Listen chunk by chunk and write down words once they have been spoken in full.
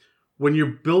when you're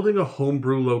building a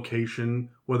homebrew location,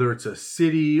 whether it's a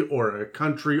city or a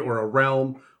country or a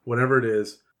realm, whatever it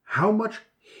is, how much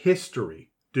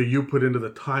history do you put into the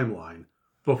timeline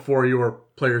before your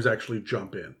players actually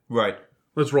jump in? Right.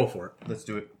 Let's roll for it. Let's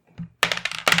do it.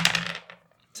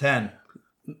 10.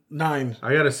 9.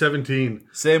 I got a 17.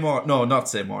 Same order. No, not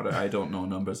same order. I don't know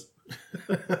numbers.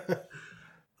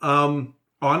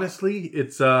 Honestly,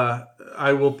 it's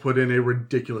I will put in a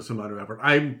ridiculous amount of effort.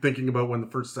 I'm thinking about when the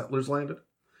first settlers landed.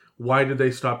 Why did they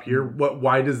stop here?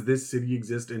 Why does this city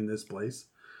exist in this place?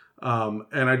 And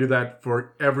I do that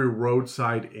for every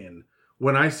roadside inn.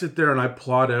 When I sit there and I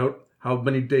plot out how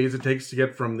many days it takes to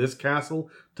get from this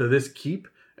castle to this keep,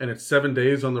 and it's 7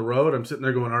 days on the road, I'm sitting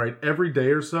there going, all right, every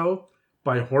day or so,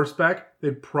 by horseback,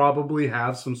 they'd probably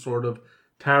have some sort of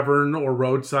tavern or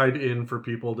roadside inn for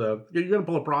people to... You're going to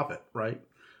pull a profit, right?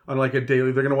 On like a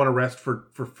daily, they're going to want to rest for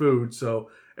food.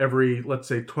 So every, let's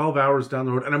say, 12 hours down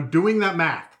the road, and I'm doing that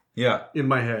math in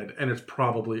my head, and it's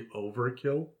probably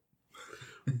overkill.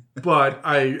 But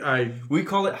we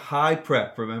call it high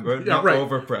prep, remember? Not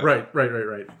over prep.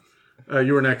 Right.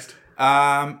 You were next.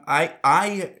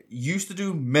 I used to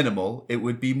do minimal. It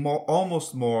would be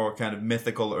almost more kind of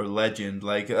mythical or legend.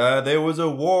 Like, there was a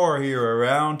war here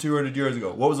around 200 years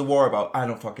ago. What was the war about? I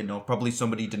don't fucking know. Probably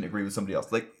somebody didn't agree with somebody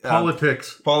else. Like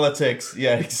politics. Politics.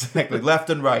 Yeah, exactly. Left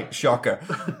and right. Shocker.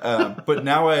 But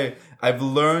now I've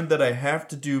learned that I have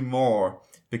to do more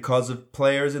because of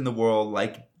players in the world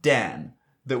like Dan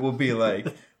that will be like,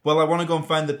 well, I want to go and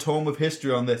find the tome of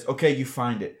history on this. Okay, you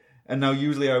find it. And now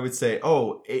usually I would say,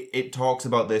 oh, it talks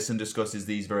about this and discusses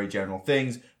these very general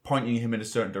things, pointing him in a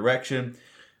certain direction.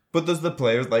 But there's the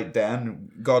players like Dan,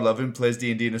 God love him, plays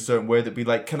D&D in a certain way that'd be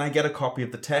like, can I get a copy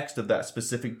of the text of that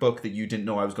specific book that you didn't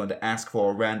know I was going to ask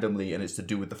for randomly, and it's to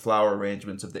do with the flower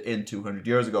arrangements of the inn 200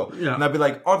 years ago. Yeah. And I'd be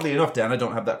like, oddly enough, Dan, I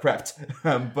don't have that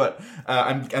prepped. But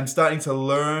I'm starting to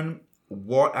learn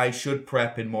what I should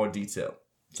prep in more detail.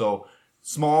 So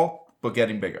small, but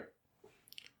getting bigger.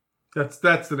 That's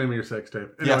the name of your sex tape.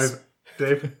 Anyways, yes.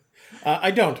 Dave?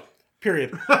 I don't.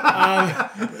 Period.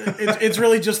 It's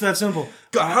really just that simple.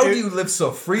 God, how do you live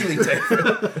so freely,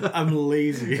 Dave? I'm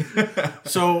lazy.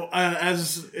 So,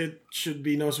 as it should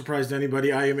be no surprise to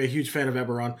anybody, I am a huge fan of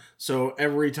Eberron. So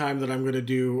every time that I'm going to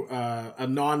do a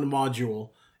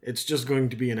non-module, it's just going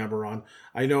to be an Eberron.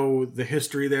 I know the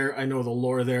history there. I know the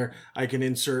lore there. I can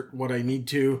insert what I need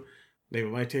to. Name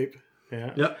of my tape.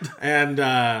 Yeah. Yep.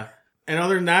 And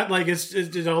other than that, like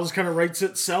it all just kind of writes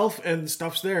itself, and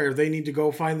stuff's there. If they need to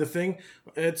go find the thing,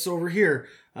 it's over here.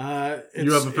 You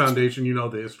have a foundation, you know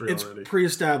the history already. It's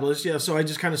pre-established, yeah. So I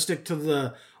just kind of stick to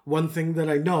the one thing that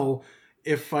I know.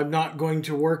 If I'm not going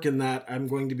to work in that, I'm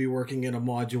going to be working in a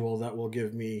module that will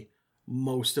give me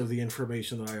most of the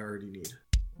information that I already need.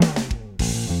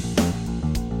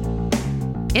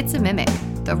 It's a Mimic,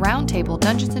 the Roundtable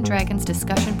Dungeons & Dragons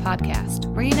discussion podcast,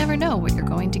 where you never know what you're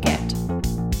going to get.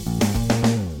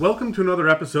 Welcome to another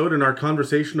episode in our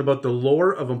conversation about the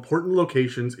lore of important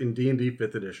locations in D&D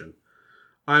 5th edition.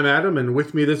 I'm Adam, and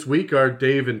with me this week are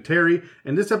Dave and Terry,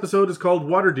 and this episode is called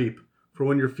Waterdeep, for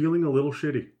when you're feeling a little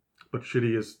shitty. But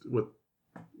shitty is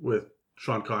with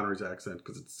Sean Connery's accent,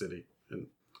 because it's city, and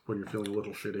when you're feeling a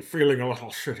little shitty. Feeling a little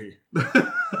shitty.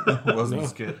 Wasn't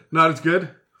as good. Not as good?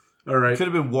 All right. Could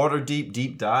have been Waterdeep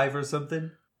Deep Dive or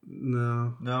something?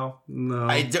 No.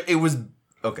 It was...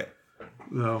 Okay.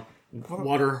 No.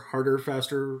 Water harder,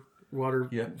 faster,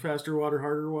 faster, water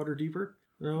harder, water deeper.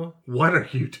 No. What are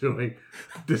you doing?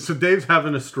 So Dave's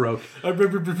having a stroke.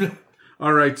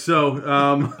 All right,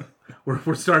 so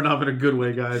we're starting off in a good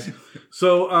way, guys.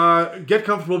 So get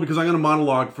comfortable because I'm going to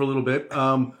monologue for a little bit.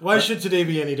 Why should today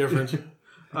be any different?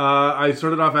 I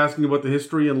started off asking about the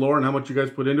history and lore and how much you guys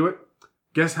put into it.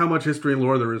 Guess how much history and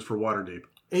lore there is for Waterdeep?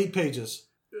 8 pages.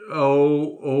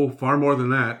 Oh, far more than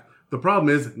that. The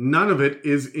problem is, none of it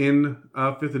is in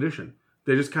 5th edition.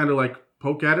 They just kind of like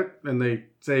poke at it, and they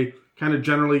say kind of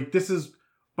generally, this is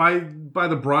by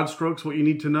the broad strokes what you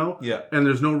need to know. Yeah. And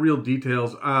there's no real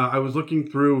details. I was looking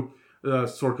through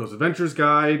Sorko's Adventures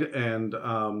Guide and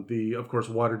of course,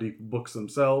 Waterdeep books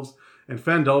themselves. And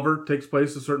Phandelver takes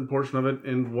place a certain portion of it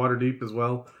in Waterdeep as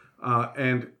well.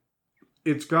 And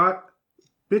it's got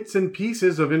bits and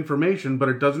pieces of information, but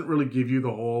it doesn't really give you the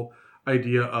whole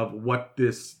idea of what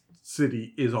this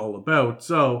city is all about.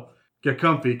 So get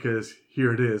comfy because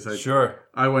here it is. Sure.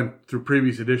 I went through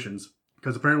previous editions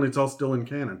because apparently it's all still in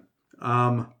canon.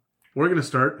 We're going to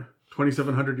start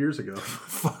 2,700 years ago.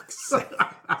 Fuck's sake.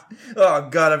 Oh,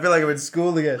 God, I feel like I'm in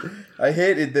school again. I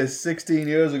hated this 16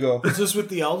 years ago. Is this with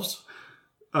the elves?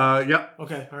 Yeah.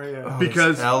 Okay, all right, yeah.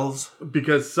 Because elves.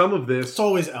 Because some of this... It's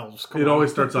always elves.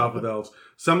 Always starts off with elves.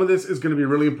 Some of this is going to be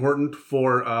really important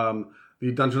for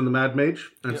the Dungeon of the Mad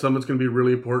Mage, and some of it's going to be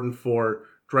really important for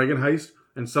Dragon Heist,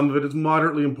 and some of it is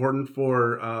moderately important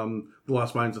for the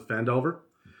Lost Mines of Phandelver.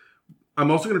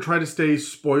 I'm also going to try to stay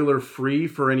spoiler-free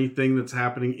for anything that's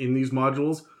happening in these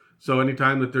modules. So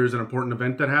anytime that there's an important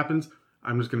event that happens,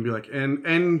 I'm just going to be like, an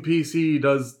NPC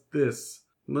does this,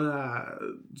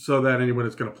 so that anyone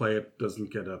that's going to play it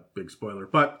doesn't get a big spoiler.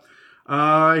 But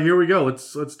here we go.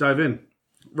 Let's dive in.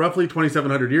 Roughly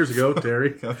 2,700 years ago,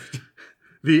 Terry,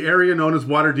 the area known as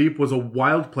Waterdeep was a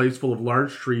wild place full of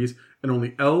large trees, and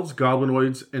only elves,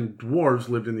 goblinoids, and dwarves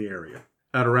lived in the area.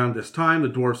 At around this time, the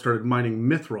dwarves started mining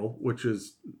mithril, which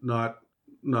is not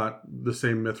the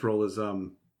same mithril as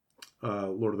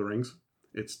Lord of the Rings.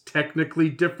 It's technically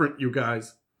different, you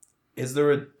guys. Is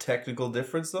there a technical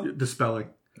difference, though? The spelling.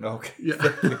 Okay.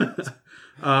 Yeah.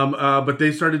 But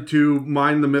they started to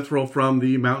mine the mithril from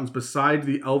the mountains beside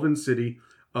the elven city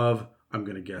of, I'm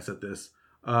going to guess at this,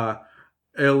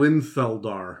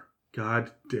 Elintheldar.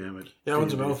 God damn it. That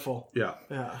one's a mouthful. Yeah.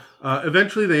 Yeah.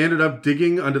 Eventually, they ended up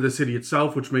digging under the city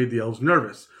itself, which made the elves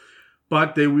nervous.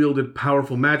 But they wielded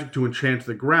powerful magic to enchant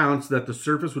the ground so that the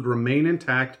surface would remain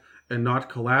intact and not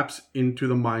collapse into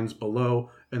the mines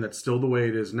below. And that's still the way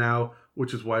it is now,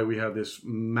 which is why we have this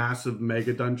massive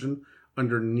mega dungeon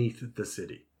underneath the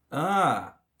city.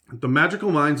 Ah. The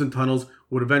magical mines and tunnels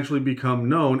would eventually become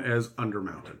known as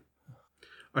Undermountain.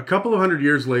 A couple of hundred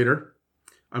years later,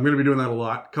 I'm going to be doing that a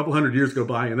lot. A couple hundred years go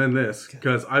by, and then this,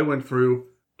 because I went through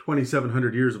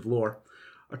 2,700 years of lore.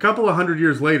 A couple of hundred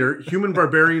years later, human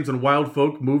barbarians and wild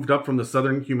folk moved up from the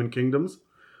southern human kingdoms.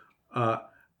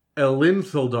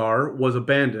 Elintheldar was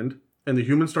abandoned, and the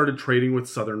humans started trading with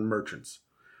southern merchants.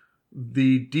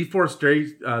 The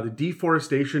deforestation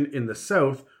in the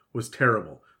south was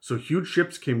terrible, so huge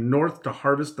ships came north to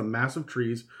harvest the massive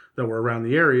trees that were around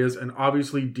the areas, and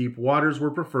obviously deep waters were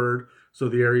preferred, so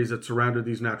the areas that surrounded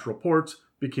these natural ports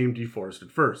became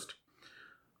deforested first.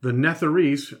 The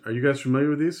Netherese, are you guys familiar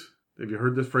with these? Have you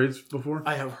heard this phrase before?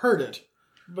 I have heard it,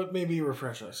 but maybe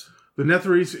refresh us. The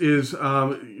Netherese is,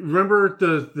 remember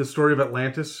the story of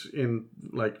Atlantis in,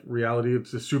 like, reality?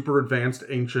 It's a super advanced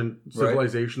ancient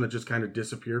civilization that just kind of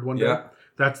disappeared one day. Yeah.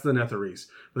 That's the Netherese.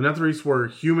 The Netherese were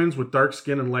humans with dark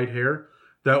skin and light hair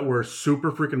that were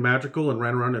super freaking magical and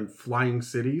ran around in flying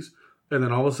cities. And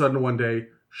then all of a sudden one day,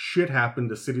 shit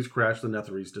happened, the cities crashed, the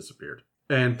Netherese disappeared.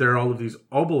 And there are all of these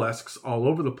obelisks all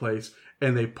over the place,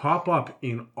 and they pop up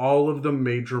in all of the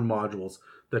major modules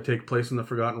that take place in the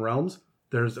Forgotten Realms.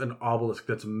 There's an obelisk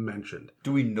that's mentioned.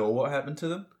 Do we know what happened to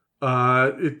them?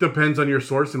 It depends on your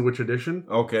source and which edition.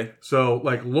 Okay. So,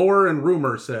 like, lore and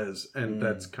rumor says, and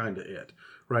that's kind of it,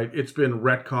 right? It's been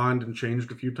retconned and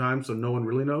changed a few times, so no one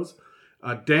really knows.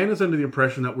 Dan is under the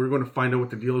impression that we're going to find out what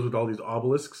the deal is with all these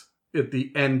obelisks at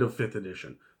the end of 5th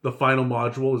edition. The final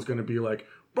module is going to be like,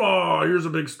 oh, here's a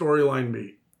big storyline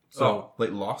beat. So,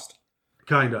 like Lost?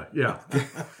 Kinda, yeah.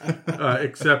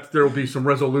 Except there will be some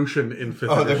resolution in 5th edition.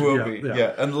 Oh, there will be,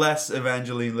 yeah. Unless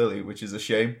Evangeline Lilly, which is a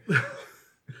shame.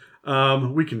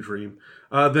 We can dream.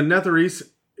 The Netherese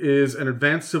is an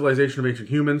advanced civilization of ancient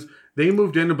humans. They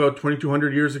moved in about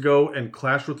 2,200 years ago and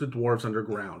clashed with the dwarves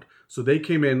underground. So they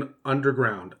came in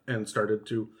underground and started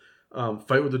to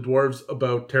fight with the dwarves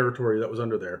about territory that was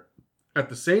under there. At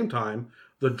the same time,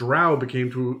 the Drow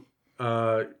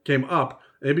came up.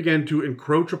 They began to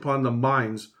encroach upon the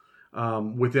mines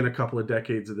within a couple of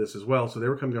decades of this as well. So they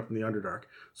were coming up from the Underdark.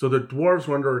 So the dwarves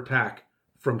were under attack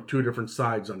from 2 different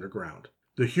sides underground.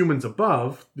 The humans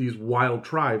above, these wild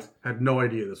tribes, had no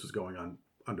idea this was going on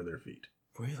under their feet.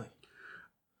 Really?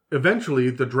 Eventually,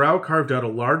 the Drow carved out a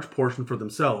large portion for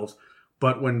themselves,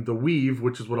 but when the Weave,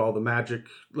 which is what all the magic,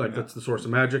 that's the source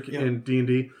of magic in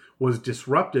D&D, was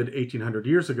disrupted 1,800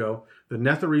 years ago, the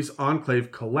Netherese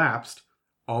Enclave collapsed.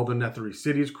 All the Netherese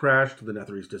cities crashed, the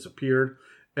Netherese disappeared,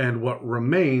 and what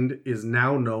remained is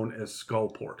now known as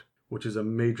Skullport, which is a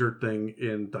major thing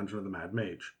in Dungeon of the Mad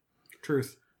Mage.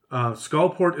 Truth.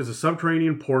 Skullport is a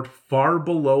subterranean port far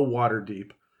below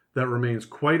Waterdeep that remains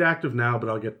quite active now, but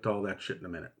I'll get to all that shit in a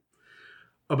minute.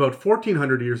 About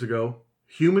 1,400 years ago,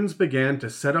 humans began to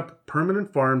set up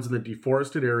permanent farms in the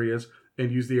deforested areas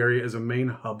and use the area as a main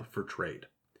hub for trade.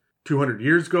 200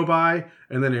 years go by,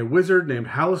 and then a wizard named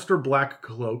Halaster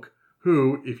Blackcloak,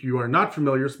 who, if you are not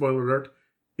familiar, spoiler alert,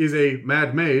 is a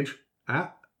mad mage.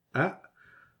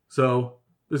 So,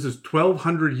 this is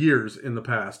 1,200 years in the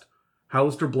past.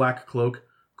 Halaster Blackcloak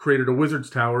created a wizard's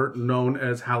tower known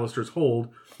as Halaster's Hold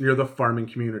near the farming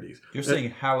communities. You're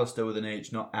saying Halaster with an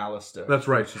H, not Alistair. That's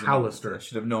right, Halaster. I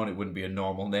should have known it wouldn't be a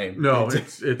normal name. No,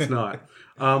 it's not.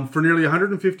 For nearly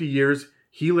 150 years,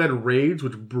 He led raids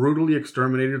which brutally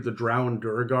exterminated the Drow and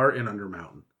Duergar in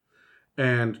Undermountain.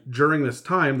 And during this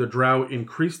time, the Drow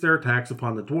increased their attacks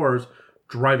upon the dwarves,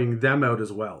 driving them out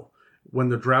as well. When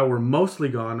the Drow were mostly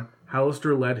gone,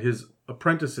 Halaster led his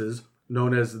apprentices,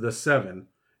 known as the Seven,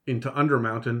 into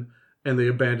Undermountain, and they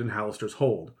abandoned Halaster's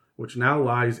hold, which now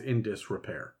lies in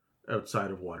disrepair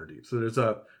outside of Waterdeep. So there's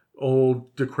a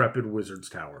old, decrepit wizard's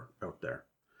tower out there.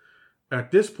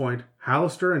 At this point,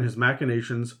 Halaster and his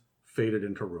machinations faded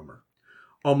into rumor.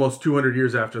 Almost 200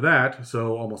 years after that,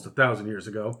 so almost 1,000 years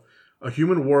ago, a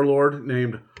human warlord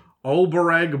named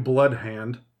Ulbarag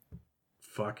Bloodhand,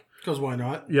 Because why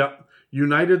not?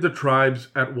 united the tribes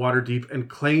at Waterdeep and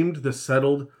claimed the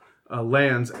settled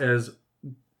lands as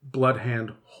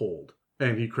Bloodhand Hold,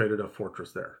 and he created a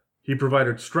fortress there. He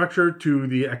provided structure to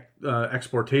the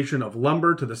exportation of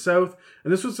lumber to the south,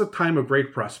 and this was a time of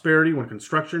great prosperity when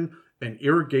construction and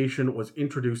irrigation was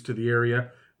introduced to the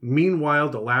area. Meanwhile,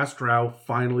 the last Drow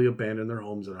finally abandoned their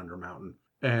homes in Undermountain,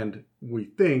 and we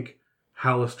think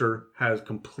Halaster has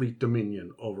complete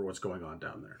dominion over what's going on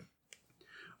down there.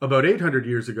 About 800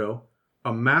 years ago,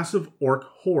 a massive orc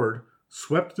horde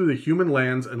swept through the human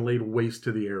lands and laid waste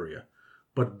to the area,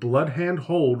 but Bloodhand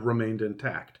Hold remained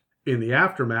intact. In the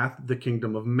aftermath, the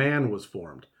Kingdom of Man was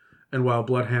formed, and while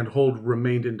Bloodhand Hold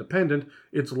remained independent,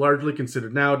 it's largely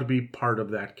considered now to be part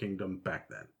of that kingdom back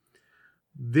then.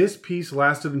 This peace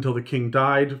lasted until the king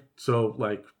died, so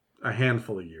like a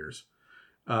handful of years.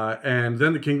 And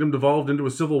then the kingdom devolved into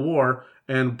a civil war,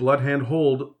 and Bloodhand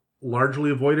Hold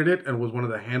largely avoided it and was one of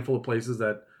the handful of places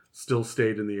that still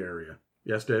stayed in the area.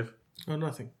 Yes, Dave? Oh,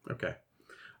 nothing. Okay.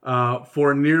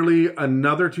 For nearly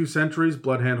another 2 centuries,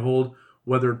 Bloodhand Hold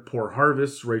weathered poor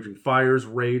harvests, raging fires,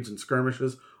 raids, and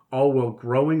skirmishes, all while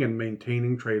growing and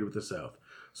maintaining trade with the south.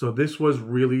 So this was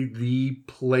really the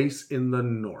place in the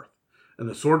north. And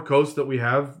the Sword Coast that we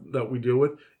deal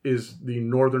with, is the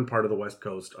northern part of the west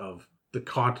coast of the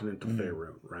continent of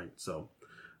Faerun, right? So,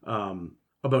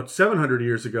 about 700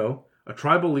 years ago, a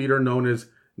tribal leader known as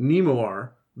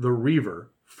Nemoar the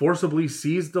Reaver forcibly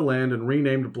seized the land and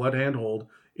renamed Bloodhand Hold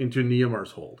into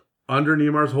Neomar's Hold. Under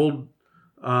Neomar's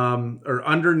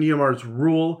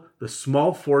rule, the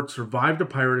small fort survived a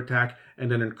pirate attack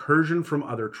and an incursion from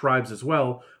other tribes as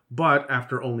well, but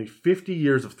after only 50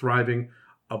 years of thriving,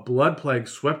 a blood plague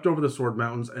swept over the Sword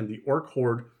Mountains and the orc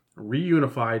horde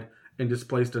reunified and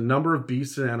displaced a number of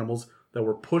beasts and animals that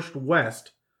were pushed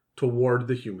west toward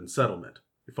the human settlement.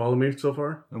 You follow me so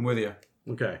far? I'm with you.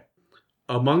 Okay.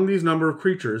 Among these number of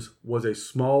creatures was a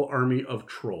small army of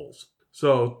trolls.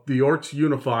 So the orcs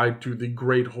unified to the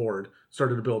great horde,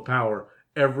 started to build power,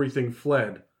 everything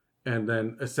fled, and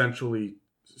then essentially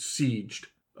sieged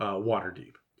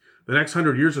Waterdeep. The next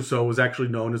 100 years or so was actually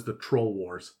known as the Troll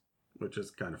Wars, which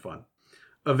is kind of fun.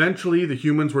 Eventually, the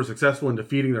humans were successful in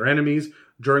defeating their enemies.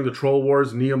 During the Troll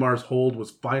Wars, Neomar's Hold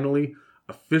was finally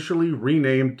officially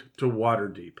renamed to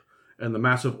Waterdeep, and the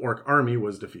massive orc army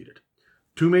was defeated.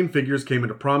 2 main figures came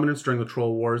into prominence during the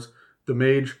Troll Wars, the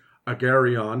mage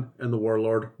Agarion and the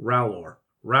warlord Ralor.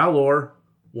 Ralor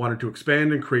wanted to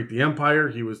expand and create the empire.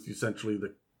 He was essentially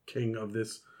the king of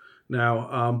this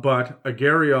now, but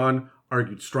Agarion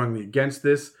argued strongly against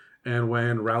this, and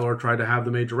when Ralor tried to have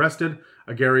the mage arrested,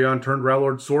 Agarion turned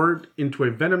Ralor's sword into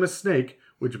a venomous snake,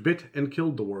 which bit and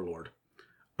killed the warlord.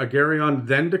 Agarion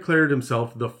then declared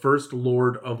himself the first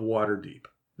Lord of Waterdeep.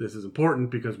 This is important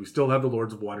because we still have the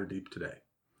Lords of Waterdeep today.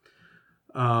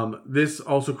 This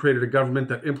also created a government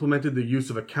that implemented the use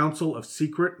of a council of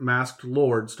secret masked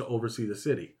lords to oversee the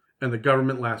city, and the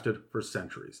government lasted for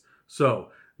centuries. So,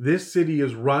 this city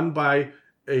is run by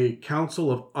a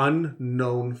council of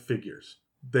unknown figures.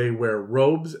 They wear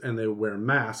robes and they wear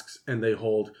masks and they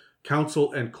hold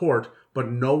council and court, but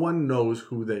no one knows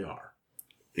who they are.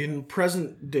 In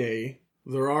present day,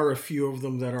 there are a few of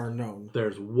them that are known.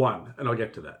 There's one, and I'll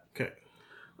get to that. Okay.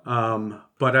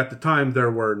 But at the time, there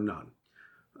were none.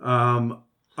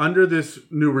 Under this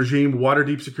new regime,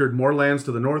 Waterdeep secured more lands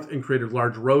to the north and created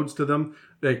large roads to them.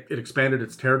 It expanded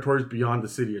its territories beyond the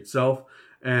city itself,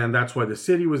 and that's why the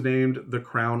city was named the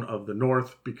Crown of the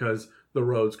North, because the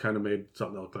roads kind of made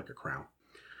something that looked like a crown.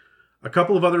 A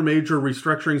couple of other major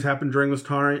restructurings happened during this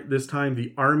time.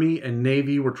 The Army and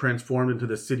Navy were transformed into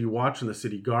the City Watch and the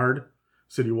City Guard.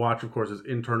 City Watch, of course, is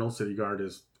internal. City Guard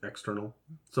is external.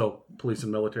 So, police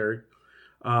and military.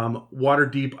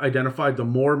 Waterdeep identified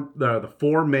the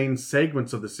 4 main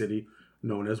segments of the city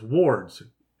known as wards.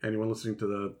 Anyone listening to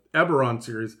the Eberron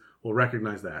series will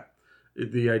recognize that.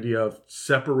 The idea of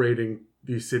separating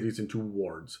these cities into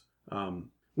wards,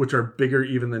 which are bigger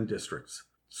even than districts.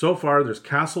 So far, there's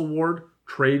Castle Ward,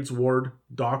 Trades Ward,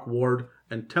 Dock Ward,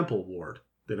 and Temple Ward.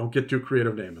 They don't get too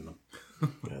creative naming them.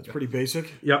 Yeah, it's pretty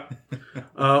basic. Yep.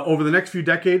 Over the next few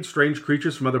decades, strange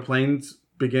creatures from other planes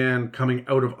began coming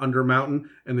out of Undermountain,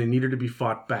 and they needed to be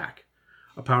fought back.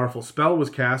 A powerful spell was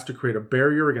cast to create a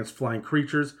barrier against flying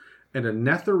creatures, and a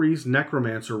Netherese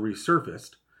necromancer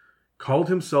resurfaced, called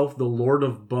himself the Lord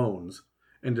of Bones,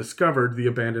 and discovered the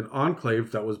abandoned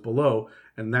enclave that was below,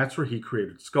 and that's where he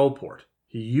created Skullport.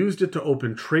 He used it to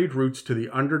open trade routes to the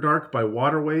Underdark by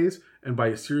waterways and by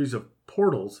a series of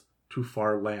portals to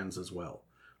far lands as well.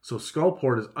 So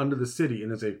Skullport is under the city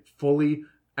and is a fully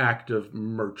active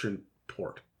merchant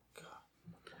port.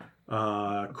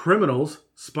 Criminals,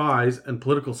 spies, and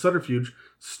political subterfuge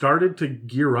started to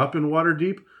gear up in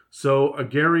Waterdeep, so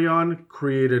Agarion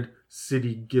created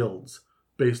city guilds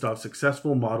based off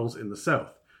successful models in the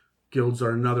south. Guilds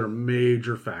are another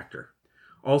major factor.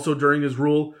 Also, during his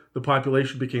rule, the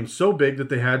population became so big that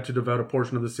they had to devote a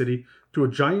portion of the city to a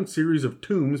giant series of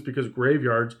tombs because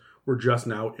graveyards were just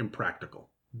now impractical.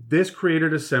 This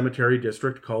created a cemetery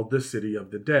district called the City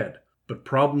of the Dead, but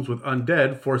problems with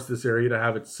undead forced this area to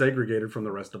have it segregated from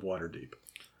the rest of Waterdeep.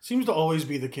 Seems to always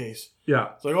be the case.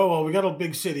 Yeah. It's like, oh, well, we got a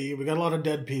big city. We got a lot of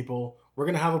dead people. We're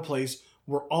going to have a place.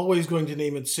 We're always going to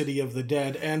name it City of the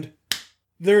Dead. And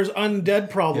there's undead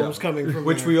problems coming from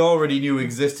which there. we already knew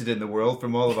existed in the world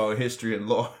from all of our history and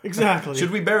lore. Exactly.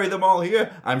 Should we bury them all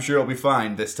here? I'm sure it'll be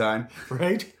fine this time.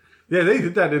 Right? Yeah, they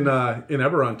did that in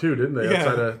Eberron too, didn't they?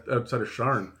 Yeah. Outside of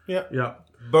Sharn. Yeah. Yeah.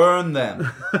 Burn them.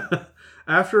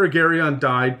 After Agarion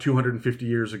died 250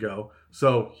 years ago,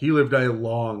 so he lived a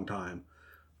long time,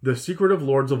 the secretive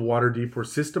lords of Waterdeep were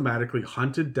systematically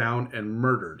hunted down and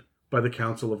murdered by the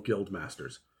Council of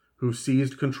Guildmasters, who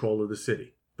seized control of the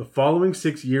city. The following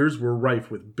 6 years were rife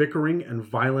with bickering and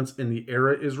violence, and the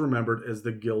era is remembered as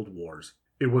the Guild Wars.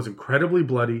 It was incredibly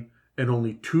bloody, and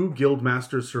only 2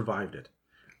 Guildmasters survived it.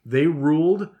 They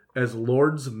ruled as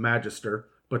Lords Magister,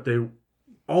 but they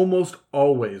almost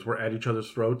always were at each other's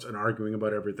throats and arguing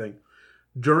about everything.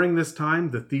 During this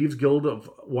time, the Thieves' Guild of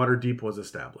Waterdeep was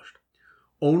established.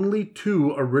 Only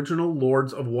 2 original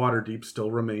Lords of Waterdeep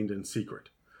still remained in secret.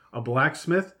 A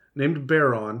blacksmith named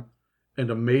Baron and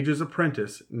a mage's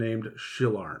apprentice named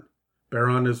Shillarn.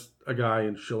 Baron is a guy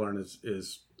and Shillarn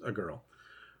is a girl.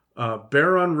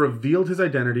 Baron revealed his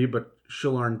identity, but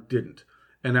Shillarn didn't.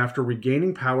 And after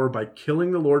regaining power by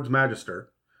killing the Lord's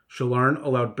Magister, Shillarn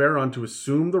allowed Baron to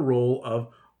assume the role of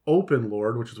Open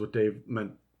Lord, which is what Dave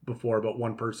meant before about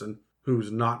one person who's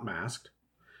not masked.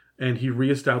 And he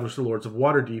reestablished the Lords of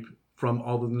Waterdeep from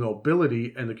all the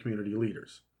nobility and the community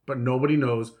leaders. But nobody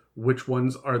knows which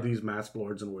ones are these masked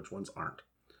lords and which ones aren't.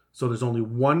 So there's only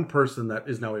one person that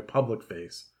is now a public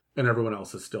face, and everyone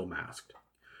else is still masked.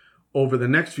 Over the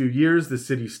next few years, the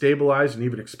city stabilized and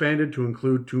even expanded to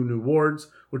include 2 new wards,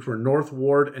 which were North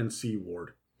Ward and Sea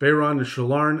Ward. Baron and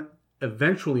Shillarn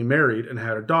eventually married and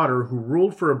had a daughter who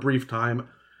ruled for a brief time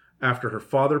after her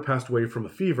father passed away from a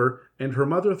fever and her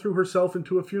mother threw herself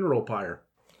into a funeral pyre.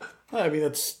 I mean,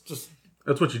 that's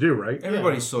what you do, right?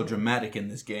 Everybody's so dramatic in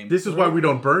this game. This is why we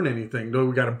don't burn anything. No,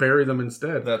 we got to bury them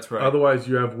instead. That's right. Otherwise,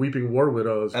 you have weeping war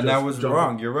widows. And that was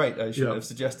wrong. You're right. I should have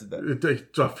suggested that.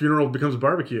 A funeral becomes a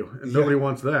barbecue, and nobody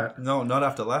wants that. No, not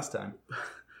after last time.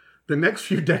 The next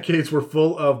few decades were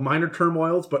full of minor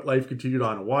turmoils, but life continued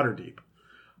on in Waterdeep.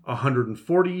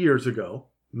 140 years ago,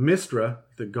 Mystra,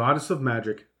 the goddess of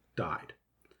magic, died.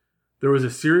 There was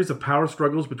a series of power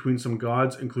struggles between some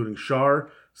gods, including Shar,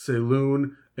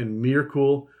 Saloon, and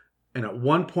Mirkul, and at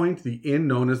one point the inn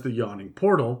known as the Yawning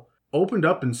Portal opened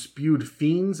up and spewed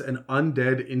fiends and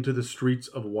undead into the streets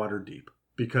of Waterdeep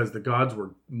because the gods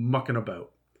were mucking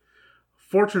about.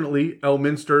 Fortunately,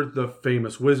 Elminster, the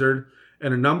famous wizard,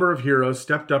 and a number of heroes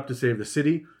stepped up to save the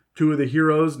city. 2 of the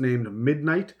heroes, named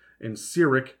Midnight and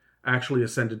Cyric, actually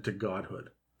ascended to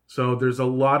godhood. So there's a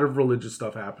lot of religious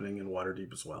stuff happening in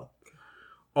Waterdeep as well.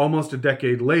 Almost a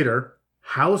decade later,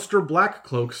 Halaster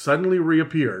Blackcloak suddenly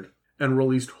reappeared and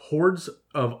released hordes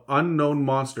of unknown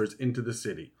monsters into the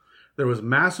city. There was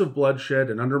massive bloodshed,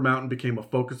 and Undermountain became a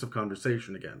focus of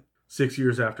conversation again. 6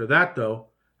 years after that, though,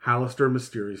 Halaster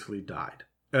mysteriously died.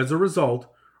 As a result,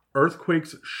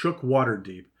 earthquakes shook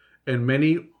Waterdeep, and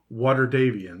many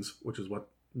Waterdavians, which is what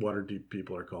Waterdeep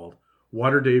people are called,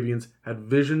 Waterdavians had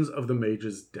visions of the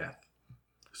mage's death.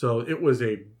 So it was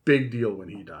a big deal when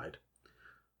he died.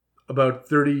 About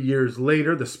 30 years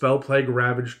later, the spell plague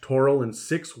ravaged Toril, and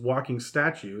 6 walking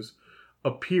statues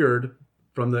appeared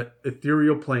from the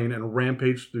ethereal plane and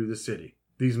rampaged through the city.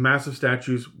 These massive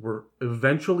statues were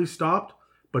eventually stopped,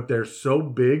 but they're so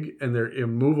big and they're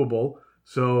immovable,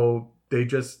 so they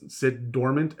just sit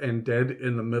dormant and dead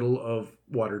in the middle of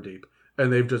Waterdeep.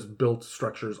 and they've just built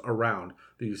structures around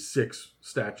these 6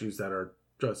 statues that are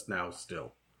just now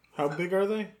still. How big are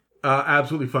they?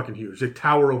 Absolutely fucking huge. They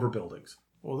tower over buildings.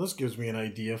 Well, this gives me an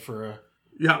idea for a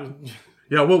Yeah.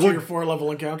 tier 4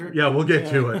 level encounter. Yeah, we'll get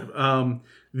to it.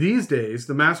 These days,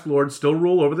 the Masked Lords still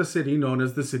rule over the city, known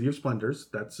as the City of Splendors.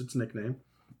 That's its nickname.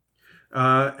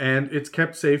 And it's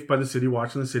kept safe by the City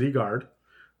Watch and the City Guard.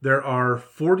 There are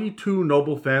 42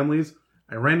 noble families.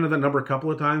 I ran into that number a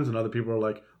couple of times, and other people are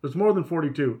like, there's more than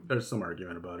 42. There's some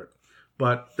argument about it.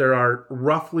 But there are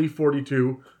roughly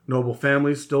 42 noble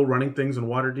families still running things in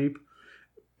Waterdeep.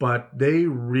 But they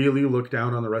really look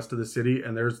down on the rest of the city,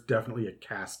 and there's definitely a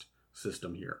caste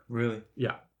system here. Really?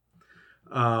 Yeah.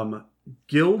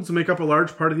 Guilds make up a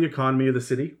large part of the economy of the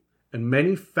city, and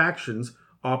many factions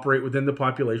operate within the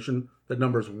population that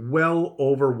numbers well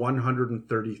over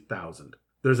 130,000.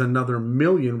 There's another 1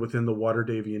 million within the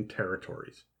Waterdavian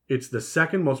territories. It's the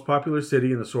second most popular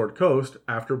city in the Sword Coast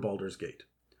after Baldur's Gate.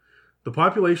 The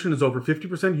population is over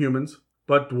 50% humans,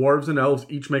 but dwarves and elves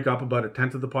each make up about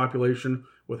 1/10 of the population,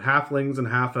 with halflings and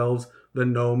half-elves,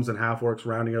 then gnomes and half-orcs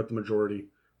rounding out the majority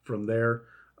from there.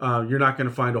 You're not going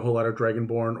to find a whole lot of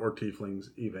dragonborn or tieflings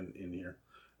even in here.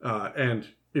 And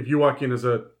if you walk in as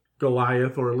a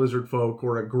Goliath or a lizard folk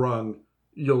or a grung,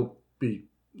 you'll be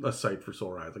a sight for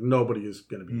sore eyes. Like, nobody is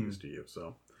going to be used to you.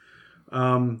 So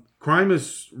crime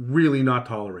is really not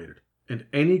tolerated, and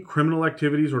any criminal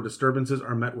activities or disturbances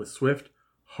are met with swift,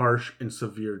 harsh, and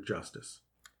severe justice.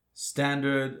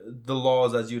 Standard, the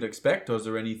laws as you'd expect, or is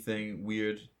there anything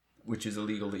weird which is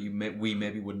illegal that we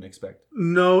maybe wouldn't expect?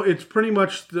 No, it's pretty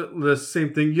much the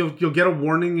same thing. You'll get a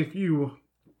warning if you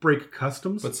break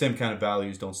customs. But same kind of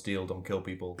values: don't steal, don't kill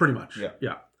people. Pretty much,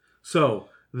 yeah. So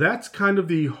that's kind of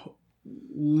the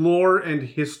lore and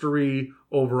history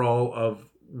overall of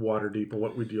Waterdeep and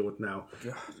what we deal with now.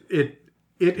 Yeah. It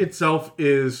itself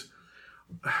is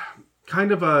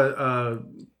kind of a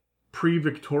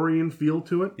pre-Victorian feel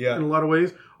to it in a lot of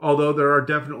ways. Although there are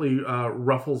definitely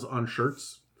ruffles on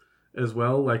shirts as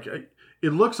well. Like,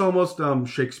 it looks almost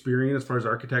Shakespearean as far as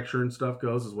architecture and stuff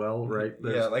goes as well, right?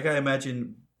 Yeah, like I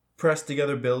imagine pressed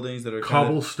together buildings that are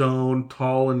cobblestone,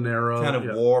 tall and narrow. kind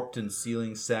of warped and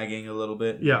ceilings sagging a little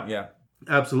bit. Yeah.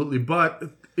 Absolutely. But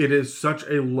it is such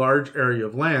a large area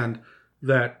of land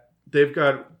that they've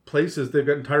got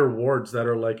entire wards that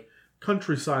are like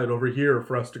countryside over here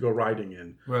for us to go riding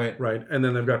in. Right. And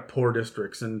then they've got poor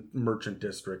districts and merchant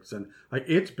districts, and like,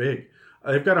 it's big.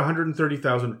 They've got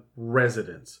 130,000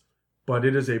 residents, but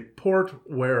it is a port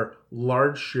where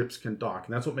large ships can dock.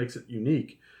 And that's what makes it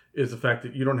unique, is the fact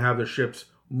that you don't have the ships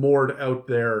moored out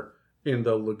there in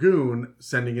the lagoon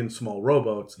sending in small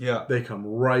rowboats. Yeah. They come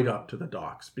right up to the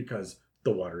docks because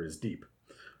the water is deep.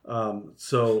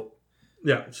 So,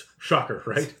 yeah, shocker,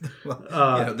 right?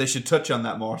 They should touch on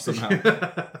that more somehow.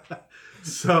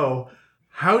 So,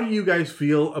 how do you guys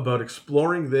feel about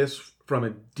exploring this from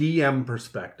a DM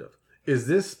perspective? Is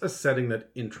this a setting that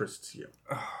interests you?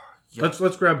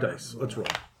 Let's grab dice. Let's roll.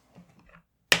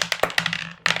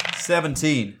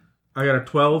 17. I got a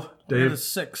 12. That Dave? is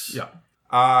 6. Yeah.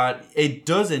 It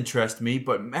does interest me,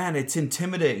 but man, it's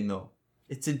intimidating though.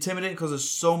 It's intimidating because there's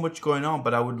so much going on,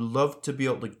 but I would love to be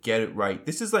able to get it right.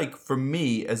 This is like, for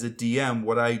me as a DM,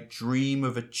 what I dream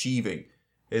of achieving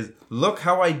is, look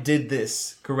how I did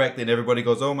this correctly. And everybody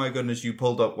goes, oh my goodness, you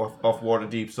pulled up off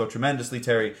Waterdeep so tremendously,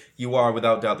 Terry. You are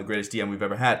without doubt the greatest DM we've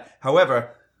ever had.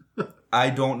 However, I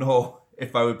don't know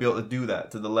if I would be able to do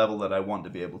that to the level that I want to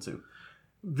be able to.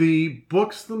 The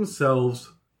books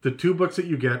themselves, the 2 books that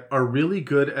you get, are really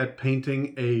good at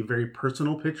painting a very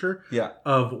personal picture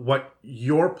of what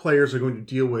your players are going to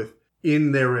deal with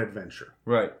in their adventure.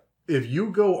 Right. If you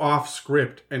go off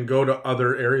script and go to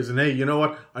other areas and, hey, you know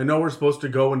what? I know we're supposed to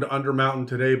go into Undermountain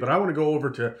today, but I want to go over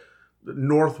to the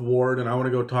North Ward and I want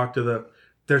to go talk to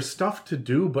there's stuff to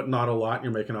do, but not a lot. And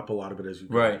you're making up a lot of it as you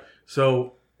go. Right.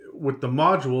 So with the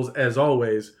modules, as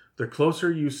always, the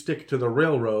closer you stick to the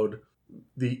railroad,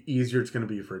 the easier it's going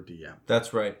to be for a DM.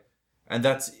 That's right. And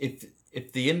that's,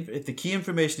 if the key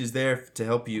information is there to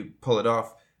help you pull it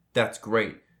off, that's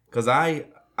great. Because I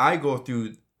go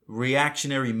through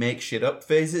reactionary make shit up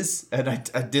phases, and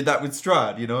I did that with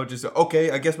Strahd, just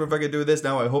okay, I guess we're fucking doing this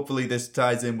now. Hopefully this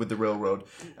ties in with the railroad.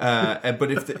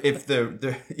 But if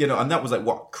the and that was like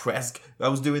what Kresk, I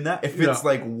was doing that. If it's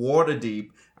like Waterdeep,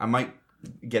 I might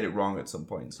get it wrong at some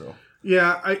point. So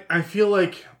yeah, I feel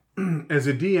like as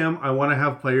a DM, I want to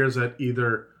have players that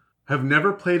either have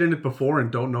never played in it before and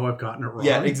don't know I've gotten it wrong.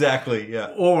 Yeah, exactly.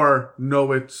 Yeah. Or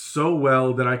know it so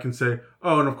well that I can say,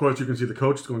 oh, and of course you can see the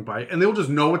coach going by. And they'll just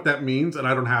know what that means, and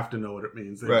I don't have to know what it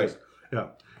means. Yeah.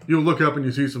 You look up and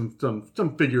you see some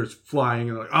figures flying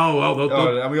and like,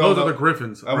 those are the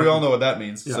griffins. And we all know what that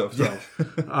means. Yeah, So.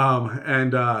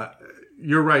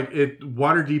 You're right.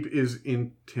 Waterdeep is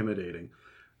intimidating.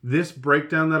 This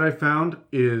breakdown that I found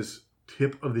is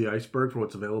tip of the iceberg for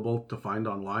what's available to find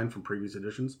online from previous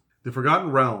editions. The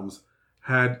Forgotten Realms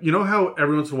had, you know how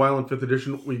every once in a while in 5th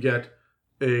edition we get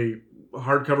a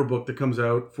hardcover book that comes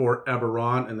out for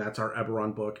Eberron, and that's our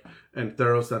Eberron book, and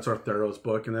Theros, that's our Theros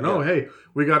book, and then hey,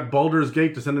 we got Baldur's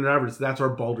Gate Descendant of Avernus, that's our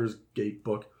Baldur's Gate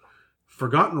book.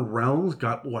 Forgotten Realms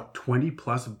got 20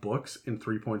 plus books in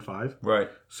 3.5, right?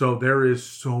 So there is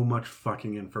so much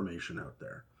fucking information out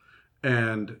there,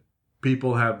 and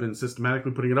people have been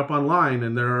systematically putting it up online,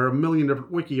 and there are a million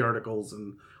different wiki articles,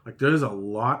 and like there's a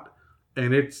lot,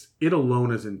 and it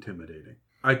alone is intimidating.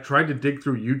 I tried to dig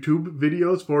through YouTube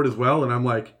videos for it as well, and I'm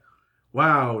like,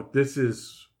 wow, this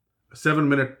is a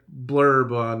 7-minute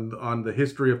blurb on the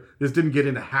history of... This didn't get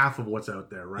into half of what's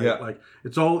out there, right? Yeah. Like,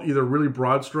 it's all either really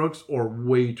broad strokes or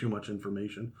way too much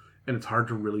information, and it's hard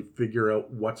to really figure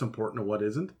out what's important and what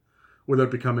isn't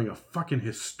without becoming a fucking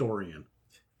historian.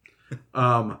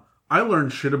 I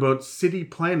learned shit about city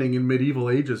planning in medieval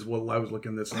ages while I was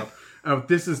looking this up.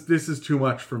 This is too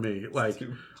much for me. Like...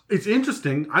 It's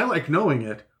interesting. I like knowing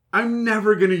it. I'm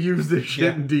never going to use this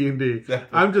shit in D&D. Exactly.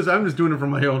 I'm just doing it for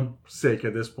my own sake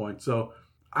at this point. So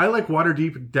I like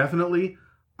Waterdeep, definitely.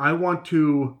 I want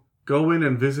to go in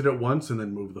and visit it once and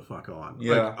then move the fuck on.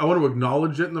 Yeah. Like, I want to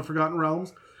acknowledge it in the Forgotten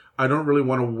Realms. I don't really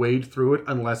want to wade through it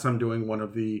unless I'm doing one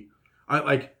of the...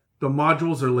 the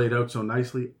modules are laid out so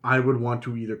nicely. I would want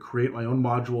to either create my own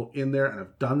module in there, and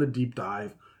I've done the deep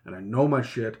dive, and I know my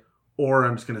shit, or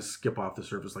I'm just going to skip off the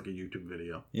surface like a YouTube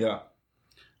video. Yeah.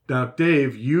 Now,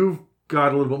 Dave, you've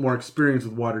got a little bit more experience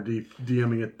with Waterdeep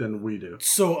DMing it than we do.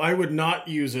 So I would not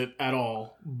use it at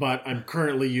all, but I'm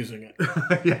currently using it.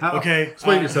 Yeah. Okay.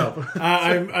 Explain yourself.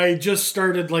 I just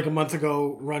started like a month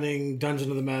ago running Dungeon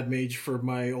of the Mad Mage for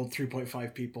my old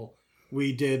 3.5 people.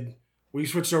 We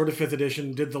switched over to 5th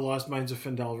edition, did the Lost Mines of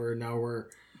Phandelver, and now we're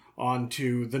on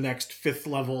to the next 5th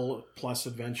level plus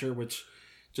adventure, which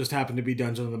just happened to be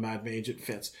Dungeon of the Mad Mage. It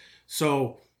fits.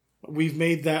 So we've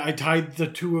made that. I tied the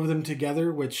two of them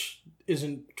together, which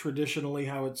isn't traditionally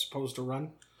how it's supposed to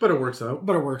run. But it works out.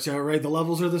 Right? The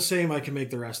levels are the same. I can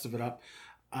make the rest of it up.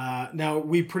 Now,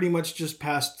 we pretty much just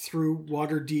passed through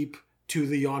Waterdeep to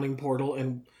the Yawning Portal,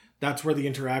 and that's where the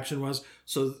interaction was.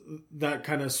 So that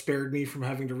kind of spared me from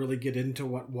having to really get into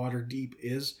what Waterdeep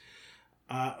is.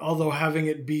 Although having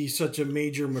it be such a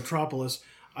major metropolis,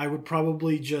 I would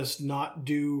probably just not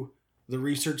do the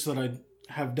research that I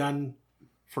have done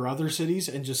for other cities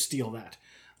and just steal that.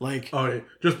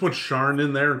 Just put Sharn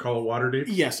in there and call it Waterdeep?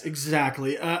 Yes,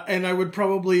 exactly. And I would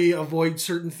probably avoid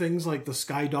certain things like the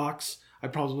Sky Docks. I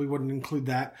probably wouldn't include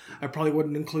that. I probably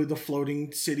wouldn't include the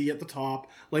floating city at the top.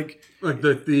 Like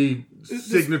the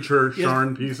signature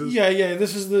Sharn pieces? Yeah.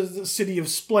 This is the City of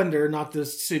Splendor, not the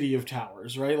City of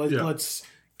Towers, right? Let's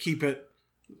keep it,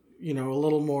 a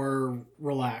little more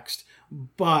relaxed.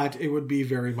 But it would be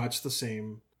very much the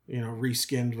same,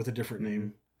 reskinned with a different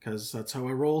name. Because that's how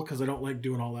I roll, because I don't like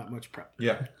doing all that much prep.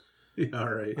 Yeah. All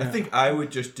right. I think I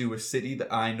would just do a city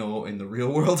that I know in the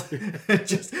real world.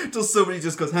 Just till somebody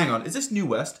just goes, hang on, is this New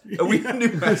West? Are we in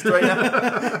New West right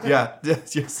now?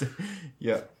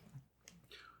 Yeah.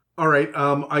 All right.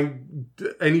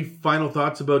 Any final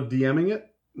thoughts about DMing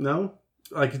it? No?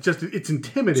 It's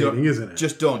intimidating, isn't it?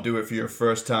 Just don't do it for your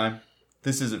first time.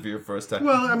 This isn't for your first time.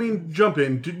 Well, I mean, jump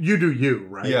in. You do you,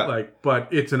 right? Yeah. But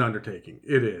it's an undertaking.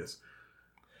 It is.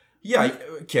 Yeah,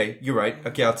 okay, you're right.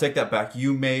 Okay, I'll take that back.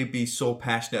 You may be so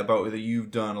passionate about it that you've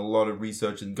done a lot of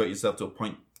research and got yourself to a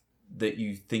point that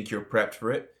you think you're prepped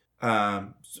for it.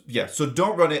 So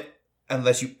don't run it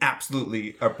unless you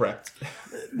absolutely are prepped.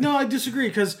 No, I disagree,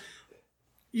 because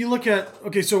you look at...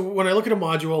 Okay, so when I look at a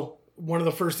module, one of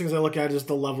the first things I look at is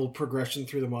the level progression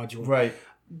through the module. Right.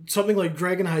 Something like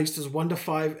Dragon Heist is 1 to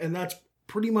 5, and that's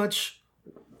pretty much...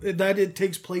 that it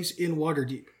takes place in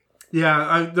Waterdeep.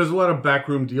 Yeah, there's a lot of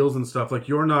backroom deals and stuff. Like,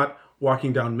 you're not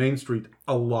walking down Main Street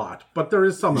a lot, but there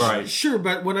is some. Right. Sure,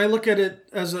 but when I look at it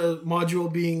as a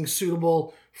module being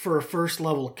suitable for a first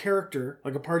level character,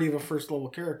 like a party of a first level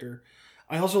character,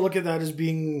 I also look at that as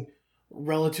being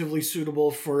relatively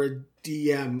suitable for a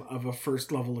DM of a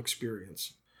first level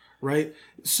experience, right?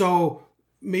 So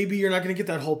maybe you're not going to get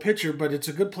that whole picture, but it's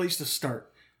a good place to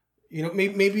start.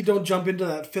 Maybe don't jump into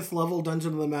that 5th level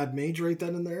Dungeon of the Mad Mage right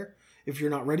then and there, if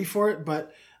you're not ready for it,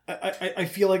 but I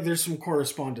feel like there's some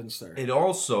correspondence there. It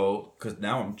also, because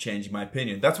now I'm changing my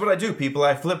opinion. That's what I do, people.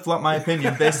 I flip-flop my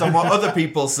opinion based on what other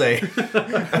people say.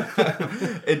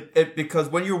 Because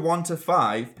when you're 1 to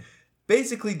 5,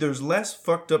 basically there's less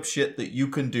fucked up shit that you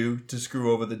can do to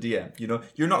screw over the DM. You know,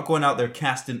 you're not going out there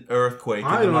casting Earthquake in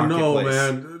the marketplace. I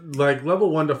don't know, man. Like, level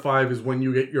 1 to 5 is when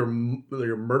you get your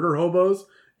murder hobos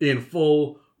in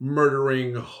full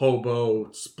murdering hobo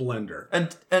splendor.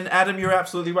 And Adam, you're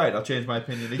absolutely right. I'll change my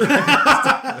opinion again.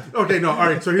 Okay, no, all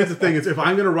right. So here's the thing: is if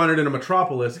I'm going to run it in a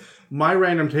metropolis, my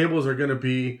random tables are going to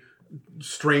be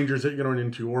strangers that you're going to run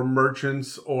into, or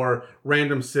merchants, or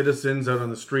random citizens out on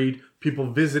the street,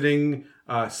 people visiting,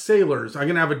 sailors. I'm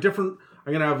going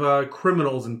to have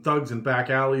criminals and thugs in back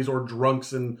alleys, or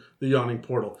drunks in the Yawning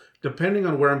Portal. Depending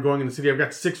on where I'm going in the city, I've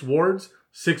got 6 wards,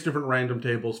 6 different random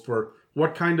tables for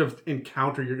what kind of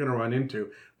encounter you're going to run into.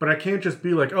 But I can't just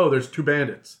be like, oh, there's 2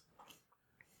 bandits.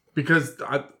 Because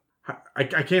I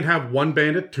can't have 1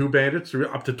 bandit, 2 bandits,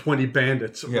 or up to 20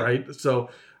 bandits, right? So,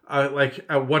 like,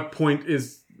 at what point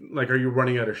are you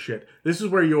running out of shit? This is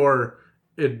where your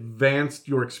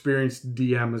experienced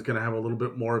DM is going to have a little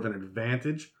bit more of an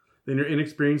advantage than your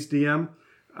inexperienced DM.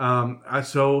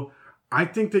 So I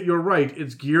think that you're right.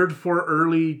 It's geared for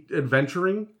early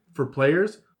adventuring for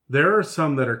players. There are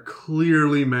some that are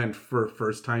clearly meant for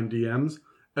first-time DMs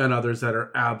and others that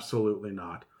are absolutely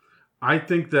not. I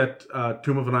think that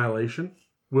Tomb of Annihilation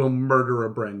will murder a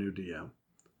brand new DM.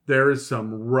 There is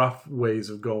some rough ways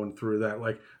of going through that.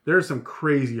 Like, there are some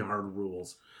crazy hard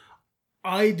rules.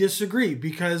 I disagree,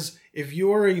 because if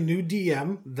you're a new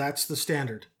DM, that's the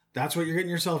standard. That's what you're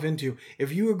getting yourself into.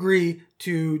 If you agree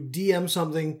to DM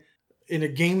something in a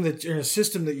game in a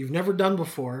system that you've never done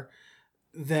before,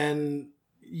 then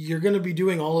you're going to be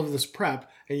doing all of this prep,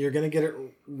 and you're going to get it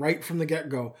right from the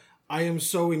get-go. I am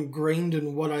so ingrained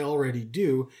in what I already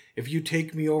do. If you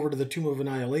take me over to the Tomb of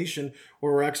Annihilation,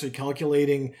 where we're actually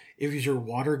calculating, is your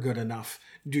water good enough?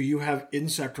 Do you have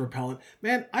insect repellent?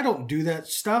 Man, I don't do that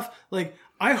stuff. Like,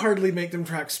 I hardly make them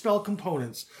track spell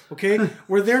components, okay?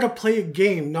 We're there to play a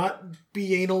game, not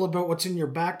be anal about what's in your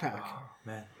backpack. Oh,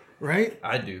 man. Right?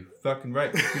 I do. Fucking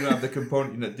right. If you don't have the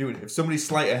component, you're not doing it. If somebody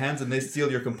sleight of hands and they steal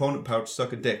your component pouch,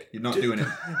 suck a dick. You're not doing it.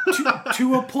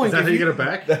 To a point. Is that how you get it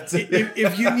back? That's it.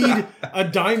 If you need a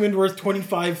diamond worth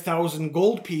 25,000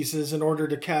 gold pieces in order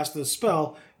to cast this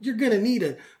spell, you're going to need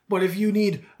it. But if you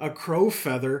need a crow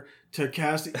feather to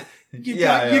cast it, you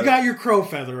got your crow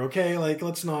feather, okay? Like,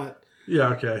 let's not... Yeah,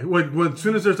 okay. As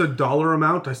soon as there's a dollar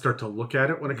amount, I start to look at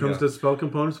it when it comes to spell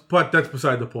components. But that's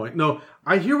beside the point. No,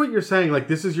 I hear what you're saying. Like,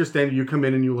 this is your standard. You come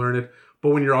in and you learn it. But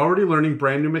when you're already learning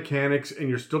brand new mechanics and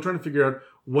you're still trying to figure out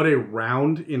what a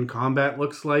round in combat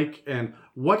looks like and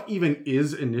what even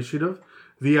is initiative,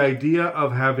 the idea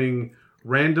of having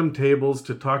random tables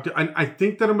to talk to... I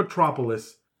think that a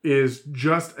Metropolis is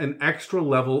just an extra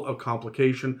level of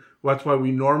complication. That's why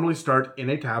we normally start in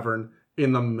a tavern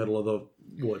in the middle of the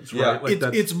woods, right? Like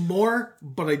it's more,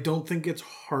 but I don't think it's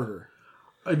harder.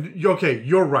 Okay,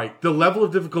 you're right. The level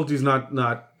of difficulty is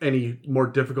not any more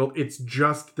difficult. It's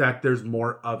just that there's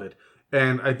more of it.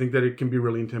 And I think that it can be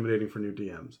really intimidating for new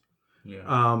DMs.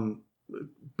 Yeah.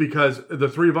 Because the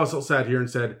 3 of us all sat here and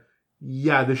said,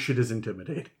 yeah, this shit is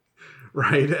intimidating.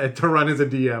 Right? To run as a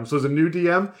DM. So as a new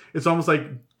DM, it's almost like,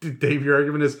 Dave, your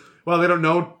argument is, well, they don't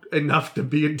know enough to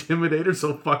be intimidated,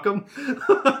 so fuck them.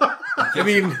 I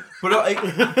mean, but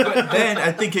then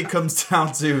I think it comes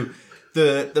down to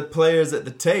the players at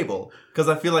the table, because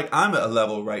I feel like I'm at a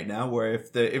level right now where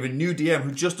if a new DM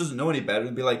who just doesn't know any better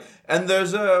would be like, and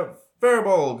there's a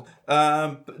Firbolg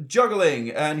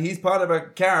juggling, and he's part of a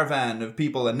caravan of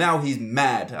people, and now he's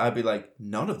mad. I'd be like,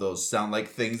 none of those sound like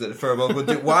things that a Firbolg would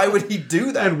do. Why would he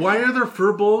do that? And why are there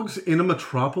Firbolgs in a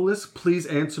metropolis? Please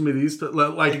answer me these.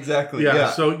 Exactly.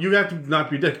 Yeah. So you have to not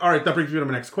be a dick. All right, that brings me to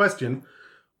my next question.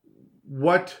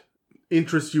 What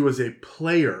interests you as a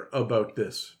player about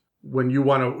this? When you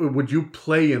would you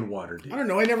play in Waterdeep? I don't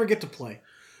know. I never get to play.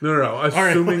 No.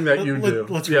 Assuming that you do.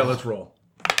 Let's roll.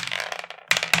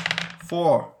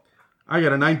 4. I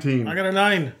got a 19. I got a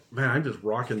 9. Man, I'm just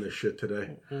rocking this shit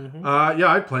today. Mm-hmm.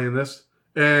 I'd play in this.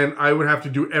 And I would have to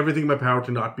do everything in my power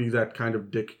to not be that kind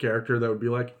of dick character that would be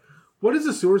like, what does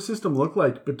the sewer system look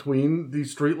like between the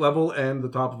street level and the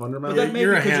top of Undermount? But that may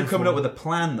be because you're coming up with a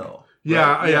plan, though.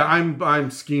 Yeah, right? yeah. I'm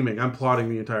scheming. I'm plotting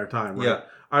the entire time. Right? Yeah.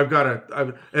 I've got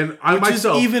to... Which is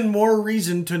even more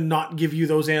reason to not give you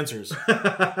those answers.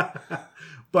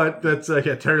 But that's...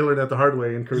 Terry learned that the hard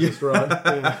way in Curtis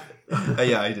Strahd.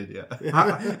 Yeah, I did, yeah.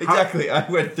 Exactly. I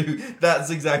went through... That's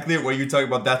exactly it, where you talk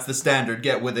about that's the standard,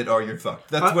 get with it or you're fucked.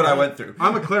 That's what I went through.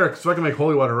 I'm a cleric, so I can make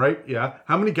holy water, right? Yeah.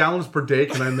 How many gallons per day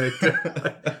can I make?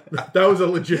 That was a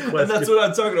legit question. And that's what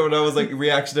I'm talking about when I was like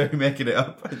reactionary making it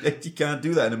up. You can't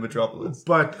do that in a metropolis.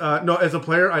 But no, as a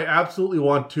player, I absolutely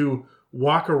want to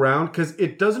walk around because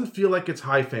it doesn't feel like it's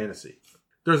high fantasy.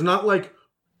 There's not like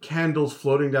candles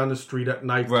floating down the street at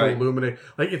night to Right. illuminate.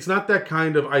 Like it's not that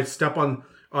kind of I step on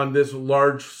this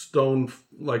large stone,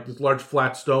 like this large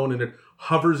flat stone, and it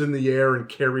hovers in the air and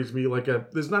carries me like a.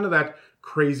 There's none of that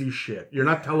crazy shit. You're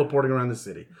not teleporting around the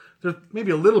city. There's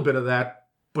maybe a little bit of that,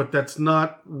 but that's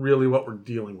not really what we're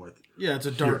dealing with. Yeah, it's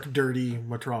a dark, dirty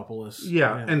metropolis.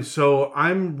 Yeah, and so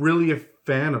I'm really a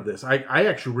fan of this. I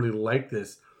actually really like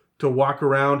this to walk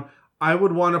around. I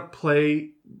would want to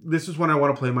play. This is when I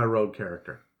want to play my rogue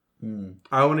character.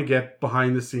 I want to get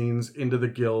behind the scenes, into the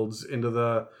guilds, into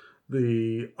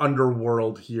the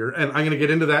underworld here, and I'm going to get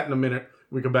into that in a minute.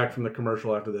 We come back from the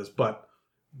commercial after this, but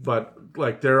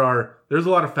like there's a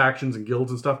lot of factions and guilds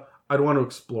and stuff. I'd want to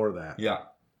explore that. Yeah.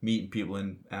 Meeting people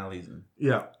in alleys. And...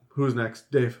 Yeah. Who's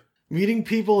next, Dave? Meeting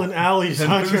people in alleys. And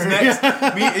Hunter. who's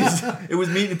next? It was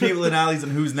meeting people in alleys,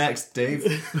 and who's next, Dave?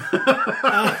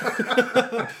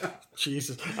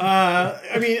 Jesus.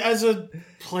 I mean, as a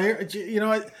player,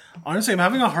 honestly, I'm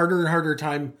having a harder and harder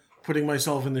time putting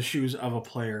myself in the shoes of a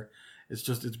player. It's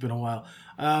been a while.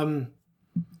 I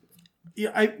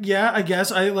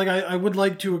guess I would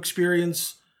like to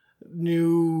experience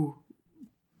new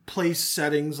place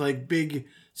settings, like big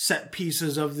set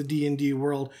pieces of the D&D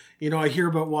world. I hear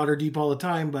about Waterdeep all the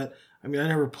time, but I mean, I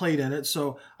never played in it,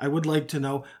 so I would like to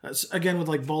know. Again, with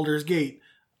like Baldur's Gate,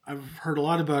 I've heard a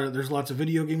lot about it. There's lots of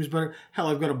video games about it. Hell,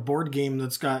 I've got a board game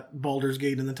that's got Baldur's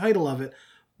Gate in the title of it,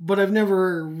 but I've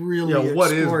never really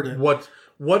explored it.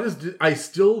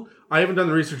 I haven't done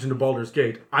the research into Baldur's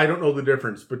Gate. I don't know the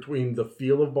difference between the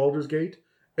feel of Baldur's Gate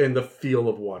and the feel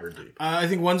of Waterdeep. I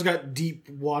think one's got deep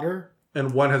water.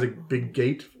 And one has a big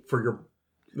gate for your...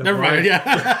 Never mind,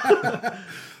 yeah.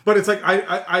 But it's like,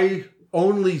 I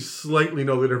only slightly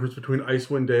know the difference between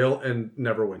Icewind Dale and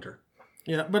Neverwinter.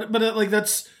 Yeah, but like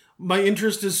that's... My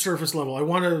interest is surface level. I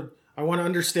want to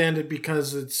understand it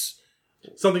because it's...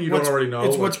 Something you don't already know.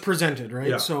 It's what's presented, right?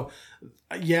 Yeah. So,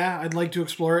 yeah, I'd like to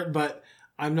explore it, but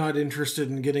I'm not interested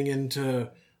in getting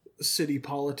into city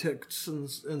politics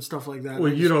and stuff like that.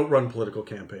 Well, you don't run political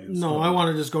campaigns. No, I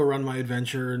want to just go run my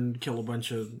adventure and kill a bunch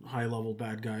of high-level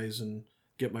bad guys and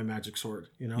get my magic sword,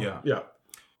 Yeah.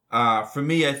 For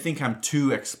me, I think I'm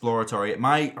too exploratory.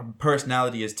 My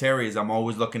personality as Terry is I'm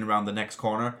always looking around the next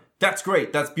corner. That's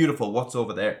great. That's beautiful. What's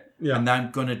over there? Yeah. And I'm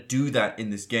going to do that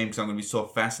in this game because I'm going to be so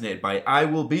fascinated by it. I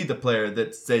will be the player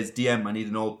that says, DM, I need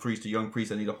an old priest, a young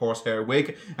priest, I need a horsehair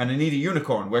wig, and I need a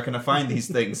unicorn. Where can I find these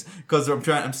things? Because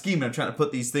I'm scheming, I'm trying to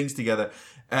put these things together.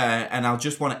 And I'll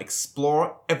just want to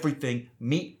explore everything,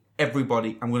 meet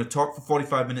everybody. I'm going to talk for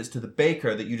 45 minutes to the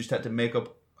baker that you just had to make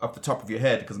up off the top of your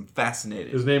head because I'm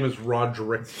fascinated. His name is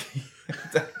Roderick.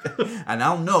 And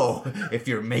I'll know if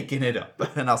you're making it up.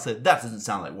 And I'll say, that doesn't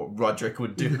sound like what Roderick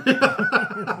would do.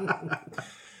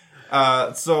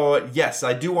 So, yes,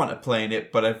 I do want to play in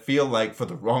it, but I feel like for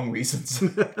the wrong reasons.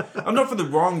 Not for the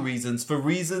wrong reasons, for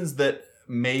reasons that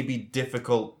may be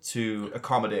difficult to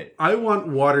accommodate. I want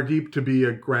Waterdeep to be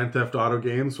a Grand Theft Auto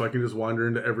game so I can just wander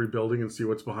into every building and see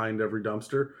what's behind every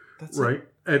dumpster. That's right?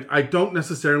 And I don't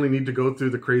necessarily need to go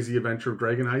through the crazy adventure of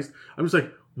Dragon Heist. I'm just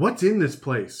like, what's in this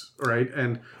place? Right?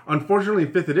 And unfortunately,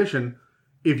 in 5th edition,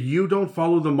 if you don't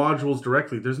follow the modules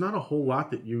directly, there's not a whole lot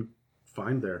that you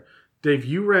find there. Dave,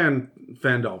 you ran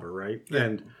Phandelver, right? Yeah.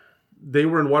 And they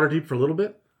were in Waterdeep for a little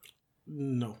bit?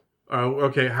 No.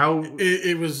 Okay, how...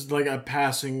 It was like a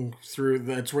passing through.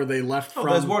 That's where they left from.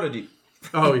 Oh, that's Waterdeep.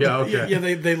 Oh, yeah, okay. Yeah,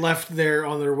 they left there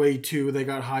on their way to. They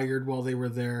got hired while they were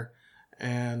there.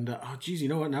 And, oh, geez, you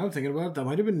know what? Now I'm thinking about it. That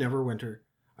might have been Neverwinter.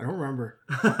 I don't remember.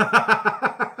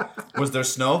 Was there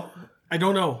snow? I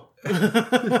don't know.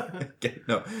 Okay,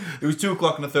 no. It was 2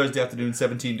 o'clock on a Thursday afternoon,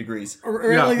 17 degrees.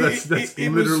 Yeah, like that's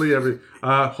literally every...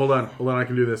 Hold on, I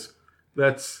can do this.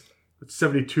 That's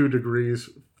 72 degrees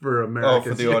for Americans. Oh,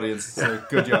 for the audience. So,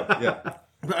 good job, yeah.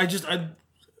 But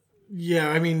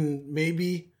I mean,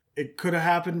 maybe it could have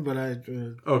happened, but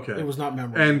okay. It was not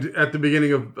memorable. And at the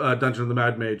beginning of Dungeon of the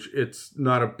Mad Mage, it's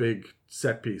not a big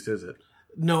set piece, is it?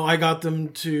 No, I got them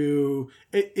to...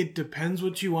 It depends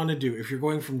what you want to do. If you're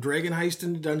going from Dragon Heist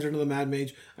into Dungeon of the Mad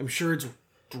Mage, I'm sure it's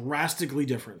drastically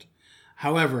different.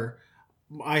 However,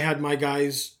 I had my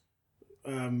guys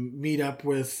meet up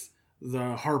with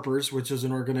the Harpers, which is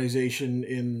an organization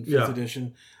in 5th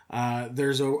edition.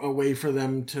 There's a way for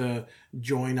them to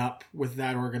join up with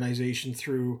that organization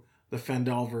through the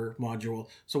Phandelver module.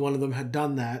 So one of them had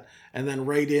done that, and then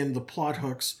right in the plot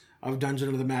hooks of Dungeon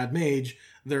of the Mad Mage,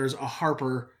 there's a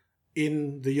Harper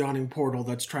in the Yawning Portal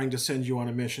that's trying to send you on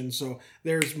a mission. So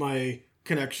there's my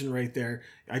connection right there.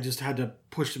 I just had to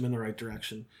push them in the right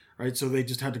direction, right? So they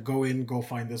just had to go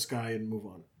find this guy and move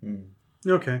on.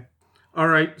 Okay. All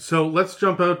right, so let's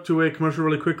jump out to a commercial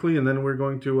really quickly, and then we're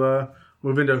going to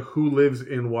move into who lives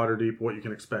in Waterdeep, what you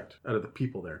can expect out of the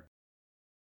people there.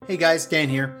 Hey guys, Dan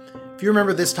here. If you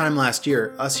remember this time last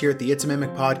year, us here at the It's a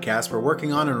Mimic podcast were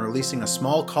working on and releasing a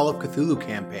small Call of Cthulhu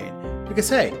campaign. Because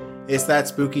hey, it's that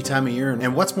spooky time of year,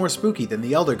 and what's more spooky than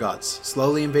the Elder Gods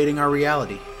slowly invading our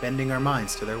reality, bending our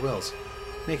minds to their wills,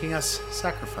 making us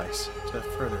sacrifice to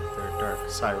further their dark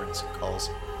sirens' calls.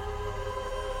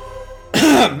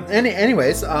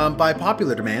 Anyways, by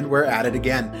popular demand, we're at it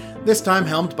again. This time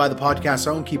helmed by the podcast's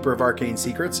own keeper of arcane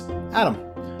secrets, Adam.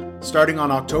 Starting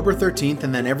on October 13th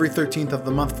and then every 13th of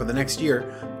the month for the next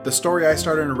year, the story I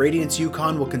started in Radiance,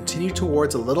 Yukon will continue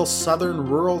towards a little southern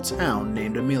rural town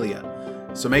named Amelia.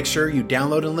 So make sure you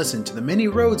download and listen to the many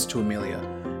roads to Amelia.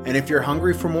 And if you're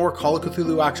hungry for more Call of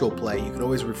Cthulhu actual play, you can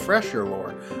always refresh your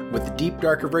lore with the Deep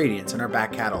Dark of Radiance in our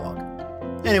back catalog.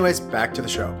 Anyways, back to the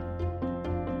show.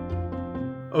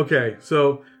 Okay,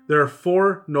 so there are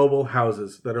 4 noble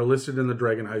houses that are listed in the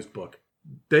Dragon Heist book.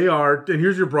 They are, and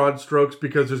here's your broad strokes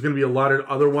because there's going to be a lot of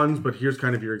other ones, but here's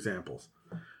kind of your examples.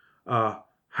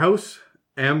 House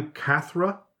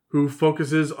Amcathra, who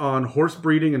focuses on horse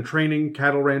breeding and training,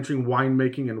 cattle ranching,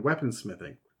 winemaking, and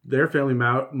weaponsmithing. Their family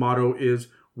motto is,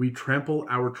 "We trample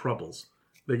our troubles."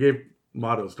 They gave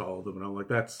mottos to all of them, and I'm like,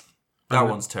 that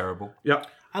one's terrible. Yep.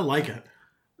 I like it.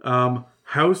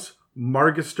 House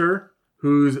Margister,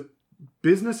 whose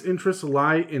business interests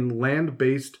lie in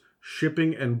land-based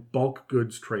shipping and bulk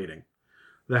goods trading.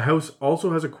 The house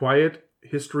also has a quiet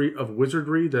history of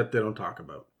wizardry that they don't talk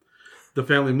about. The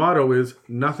family motto is,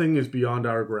 "Nothing is beyond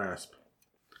our grasp."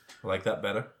 I like that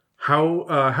better.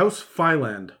 House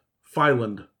Phyland.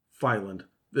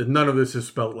 None of this is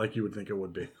spelt like you would think it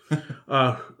would be.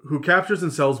 Who captures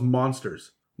and sells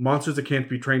monsters. Monsters that can't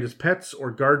be trained as pets or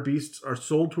guard beasts are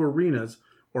sold to arenas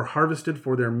or harvested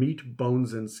for their meat,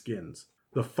 bones, and skins.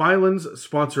 The Phylands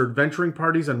sponsor adventuring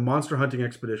parties and monster hunting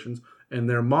expeditions, and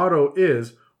their motto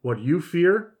is, "What you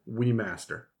fear, we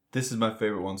master." This is my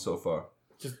favorite one so far.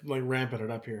 Just like ramping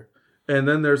it up here. And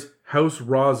then there's House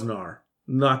Rosnar,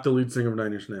 not the lead singer of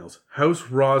Nine Inch Nails. House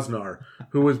Rosnar,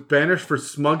 who was banished for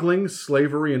smuggling,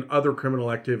 slavery, and other criminal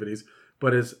activities,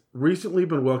 but has recently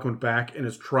been welcomed back and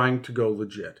is trying to go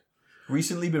legit.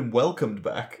 Recently been welcomed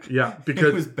back. Yeah, because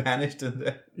it was banished in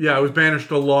there. Yeah, it was banished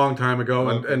a long time ago,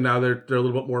 and now they're a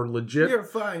little bit more legit. You're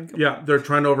fine. Yeah, they're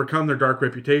trying to overcome their dark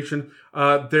reputation.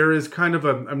 There is kind of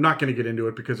I'm not going to get into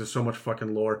it because there's so much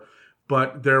fucking lore,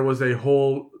 but there was a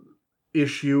whole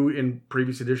issue in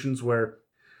previous editions where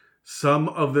some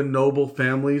of the noble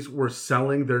families were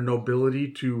selling their nobility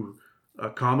to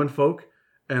common folk.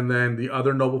 And then the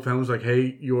other noble families like,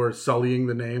 hey, you're sullying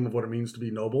the name of what it means to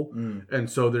be noble. And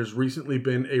so there's recently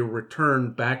been a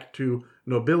return back to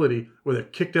nobility where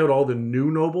they've kicked out all the new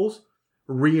nobles,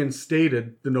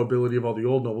 reinstated the nobility of all the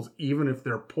old nobles, even if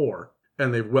they're poor.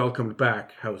 And they've welcomed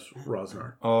back House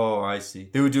Rosnar. Oh, I see.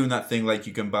 They were doing that thing like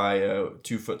you can buy a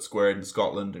 2-foot square in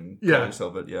Scotland and call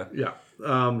yourself it, yeah.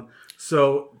 Yeah.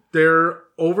 So they're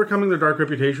overcoming their dark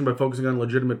reputation by focusing on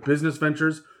legitimate business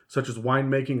ventures, such as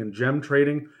winemaking and gem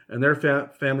trading, and their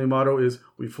family motto is,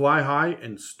 "We fly high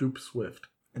and stoop swift."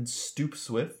 And stoop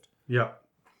swift? Yeah.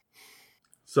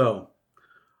 So,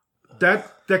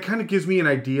 that kind of gives me an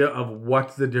idea of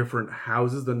what the different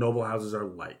houses, the noble houses, are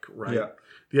like, right? Yeah.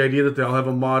 The idea that they all have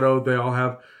a motto, they all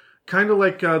have, kind of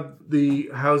like the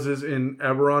houses in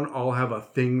Eberron all have a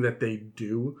thing that they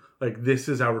do, like, this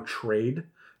is our trade.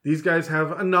 These guys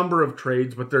have a number of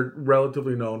trades, but they're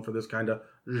relatively known for this kind of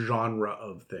genre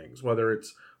of things, whether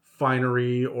it's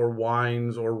finery or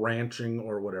wines or ranching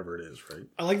or whatever it is, right?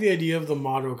 I like the idea of the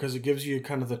motto because it gives you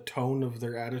kind of the tone of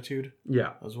their attitude.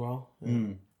 Yeah. As well.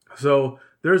 Mm. So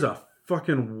there's a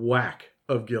fucking whack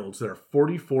of guilds. There are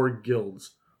 44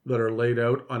 guilds that are laid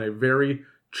out on a very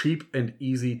cheap and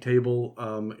easy table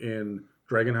in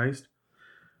Dragon Heist.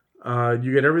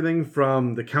 You get everything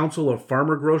from the Council of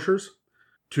Farmer Grocers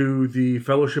to the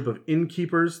Fellowship of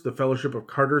Innkeepers, the Fellowship of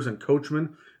Carters and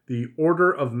Coachmen, the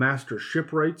Order of Master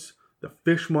Shipwrights, the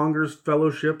Fishmongers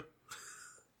Fellowship.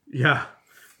 Yeah.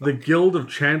 The Guild of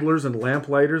Chandlers and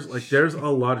Lamplighters. Like, there's a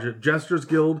lot of Jesters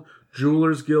Guild,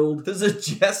 Jewelers Guild. There's a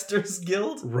Jesters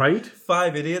Guild? Right?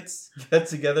 5 idiots get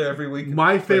together every week.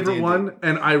 My favorite one,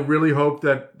 and I really hope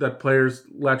that players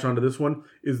latch onto this one,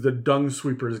 is the Dung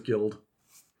Sweepers Guild.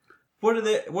 What are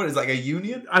they? What is like a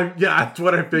union? Yeah, that's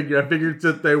what I figured. I figured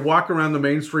that they walk around the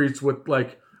main streets with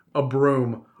like a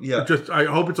broom. Yeah. I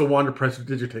hope it's a Wanda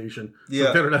prestidigitation. Yeah.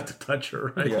 So they don't have to touch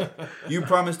her, right? Yeah. You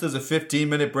promised us a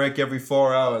 15-minute break every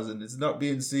 4 hours, and it's not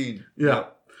being seen. Yeah.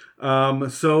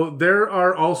 So there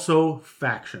are also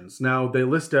factions. Now, they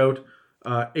list out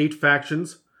 8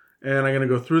 factions, And I'm going to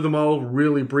go through them all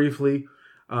really briefly.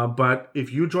 But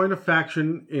if you join a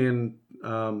faction in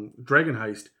Dragon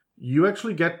Heist, you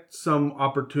actually get some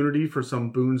opportunity for some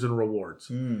boons and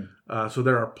rewards. So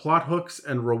there are plot hooks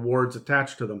and rewards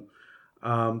attached to them.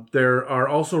 There are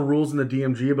also rules in the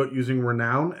DMG about using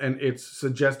renown, and it's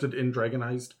suggested in Dragon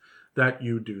Heist that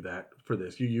you do that for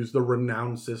this. You use the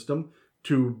renown system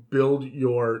to build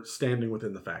your standing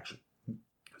within the faction.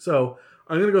 So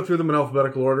I'm going to go through them in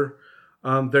alphabetical order.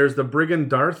 There's the Brigand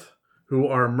Darth, who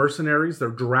are mercenaries. They're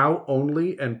drow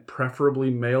only and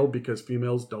preferably male because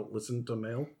females don't listen to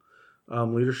male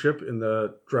leadership in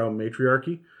the drow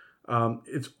matriarchy.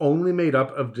 It's only made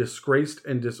up of disgraced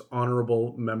and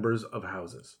dishonorable members of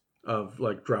houses of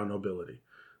like drow nobility.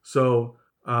 So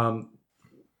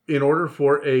in order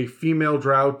for a female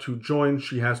drow to join,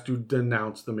 she has to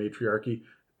denounce the matriarchy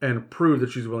and prove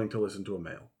that she's willing to listen to a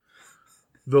male.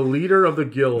 The leader of the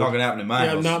guild... Not going to happen in my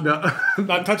house.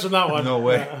 Not touching that one. No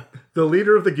way. The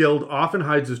leader of the guild often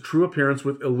hides his true appearance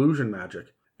with illusion magic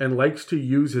and likes to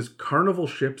use his carnival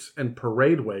ships and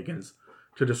parade wagons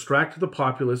to distract the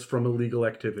populace from illegal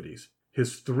activities.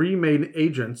 His 3 main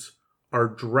agents are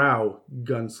drow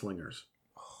gunslingers.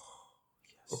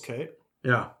 Okay.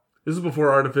 Yeah. This is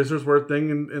before artificers were a thing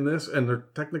in this, and they're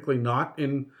technically not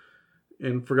in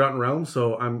Forgotten Realms,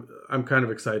 so I'm kind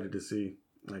of excited to see.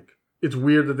 Like, it's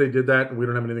weird that they did that, and we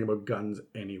don't have anything about guns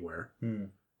anywhere.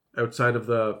 Outside of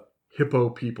the hippo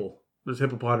people. There's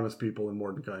hippopotamus people in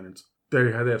Mordenkainen.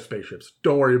 They have spaceships.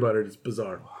 Don't worry about it. It's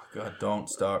bizarre. Oh, God, don't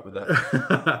start with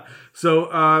that.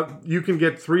 So you can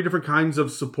get 3 different kinds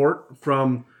of support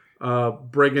from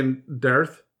Brigand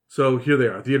Darth. So here they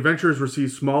are. The adventurers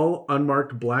receive small,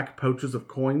 unmarked black pouches of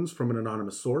coins from an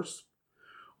anonymous source.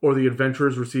 Or the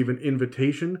adventurers receive an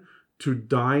invitation to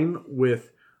dine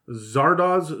with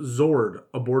Zardoz Zord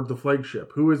aboard the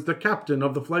flagship, who is the captain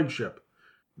of the flagship.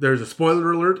 There's a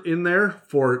spoiler alert in there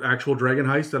for actual Dragon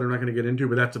Heist that I'm not going to get into,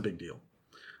 but that's a big deal.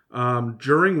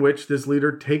 During which this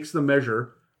leader takes the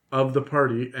measure of the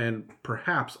party and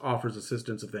perhaps offers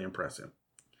assistance if they impress him.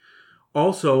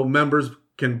 Also, members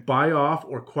can buy off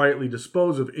or quietly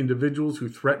dispose of individuals who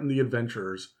threaten the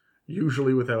adventurers,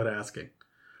 usually without asking.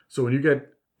 So when you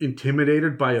get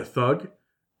intimidated by a thug,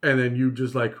 and then you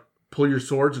just like pull your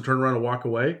swords and turn around and walk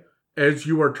away, as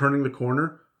you are turning the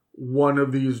corner, one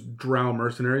of these drow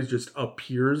mercenaries just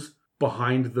appears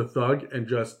behind the thug and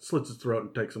just slits his throat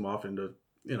and takes him off into,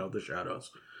 the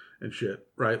shadows and shit,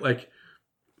 right? Like,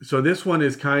 so this one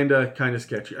is kind of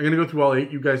sketchy. I'm going to go through all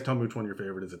 8. You guys tell me which one your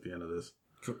favorite is at the end of this.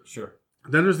 Sure.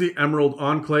 Then there's the Emerald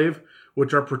Enclave,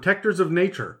 which are protectors of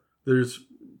nature. There's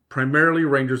primarily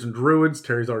rangers and druids.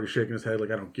 Terry's already shaking his head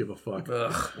like, I don't give a fuck.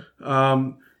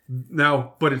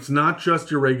 Now, but it's not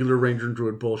just your regular ranger and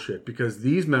druid bullshit, because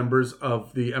these members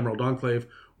of the Emerald Enclave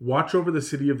watch over the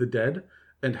city of the dead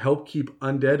and help keep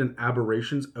undead and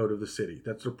aberrations out of the city.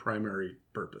 That's their primary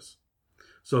purpose.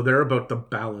 So they're about the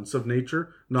balance of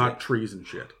nature, not trees and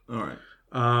shit. All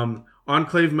right.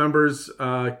 Enclave members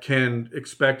can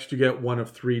expect to get one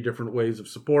of 3 different ways of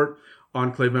support.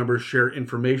 Enclave members share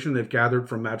information they've gathered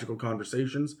from magical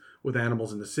conversations with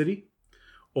animals in the city.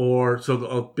 Or, so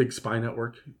a big spy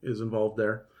network is involved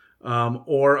there.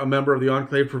 Or a member of the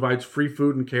Enclave provides free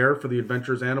food and care for the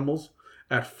adventurers' animals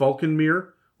at Falconmere,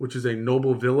 which is a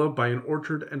noble villa by an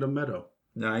orchard and a meadow.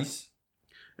 Nice.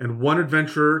 And one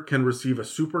adventurer can receive a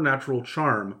supernatural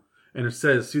charm, and it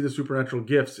says, see the supernatural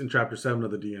gifts in Chapter 7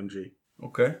 of the DMG.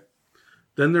 Okay.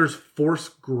 Then there's Force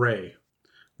Grey.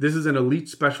 This is an elite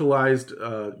specialized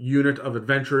unit of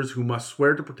adventurers who must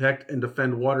swear to protect and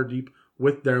defend Waterdeep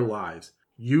with their lives.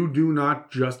 You do not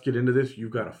just get into this,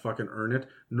 you've got to fucking earn it.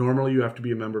 Normally you have to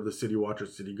be a member of the City Watch or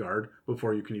City Guard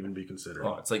before you can even be considered.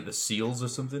 Oh, it's like the SEALs or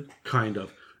something? Kind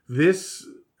of. This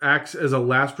acts as a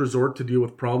last resort to deal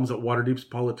with problems that Waterdeep's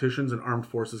politicians and armed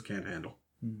forces can't handle.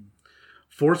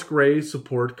 Force Grey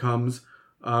support comes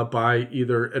by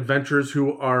either adventurers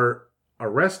who are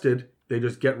arrested, they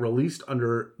just get released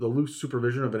under the loose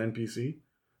supervision of an NPC.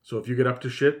 So if you get up to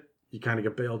shit, you kind of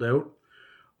get bailed out.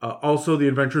 Also, the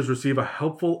adventurers receive a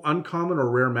helpful, uncommon,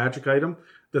 or rare magic item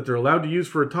that they're allowed to use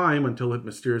for a time until it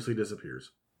mysteriously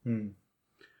disappears.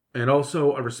 And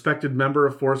also, a respected member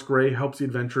of Force Grey helps the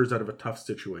adventurers out of a tough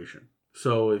situation.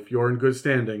 So if you're in good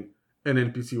standing, an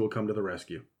NPC will come to the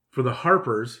rescue. For the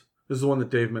Harpers, this is the one that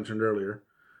Dave mentioned earlier,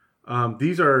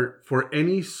 these are for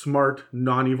any smart,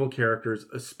 non-evil characters,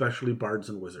 especially bards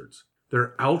and wizards.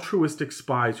 They're altruistic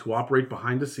spies who operate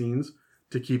behind the scenes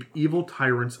to keep evil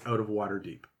tyrants out of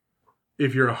Waterdeep.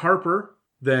 If you're a Harper,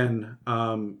 then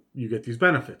you get these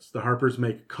benefits. The Harpers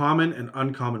make common and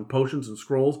uncommon potions and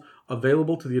scrolls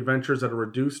available to the adventurers at a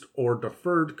reduced or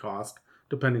deferred cost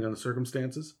depending on the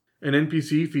circumstances. An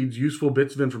NPC feeds useful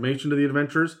bits of information to the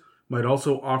adventurers, might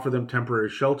also offer them temporary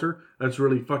shelter. That's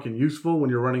really fucking useful when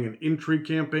you're running an intrigue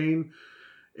campaign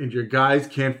and your guys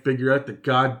can't figure out the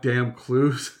goddamn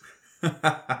clues.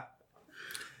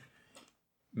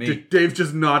 Me. Dave's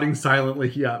just nodding silently.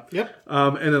 Yeah. Yep.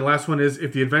 And then last one is,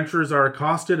 if the adventurers are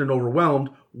accosted and overwhelmed,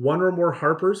 one or more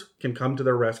harpers can come to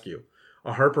their rescue.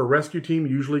 A harper rescue team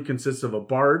usually consists of a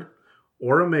bard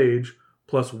or a mage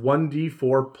plus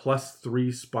 1d4 plus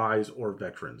 3 spies or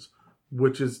veterans,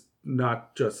 which is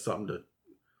not just something to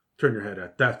turn your head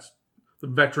at. That's the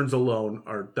veterans alone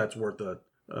that's worth a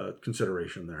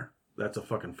consideration there. That's a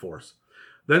fucking force.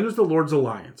 Then there's the Lord's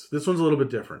Alliance. This one's a little bit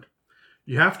different.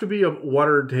 You have to be a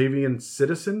Waterdavian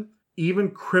citizen.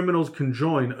 Even criminals can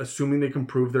join, assuming they can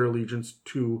prove their allegiance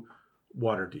to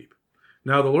Waterdeep.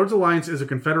 Now, the Lord's Alliance is a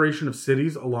confederation of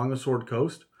cities along the Sword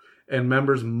Coast, and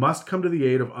members must come to the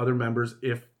aid of other members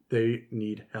if they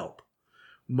need help.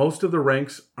 Most of the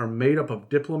ranks are made up of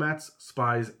diplomats,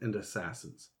 spies, and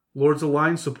assassins. Lord's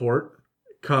Alliance support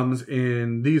comes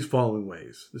in these following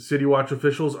ways. The City Watch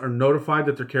officials are notified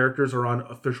that their characters are on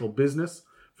official business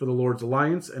for the Lord's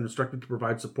Alliance and instructed to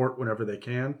provide support whenever they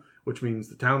can, which means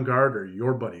the town guard are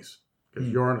your buddies, because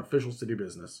you're on official city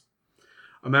business.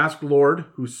 A masked lord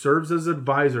who serves as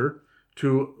advisor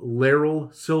to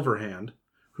Laeral Silverhand,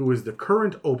 who is the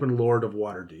current open lord of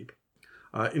Waterdeep,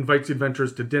 invites the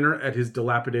adventurers to dinner at his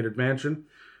dilapidated mansion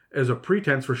as a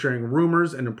pretense for sharing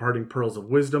rumors and imparting pearls of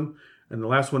wisdom. And the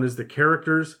last one is the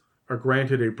characters are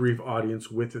granted a brief audience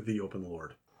with the open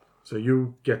lord. So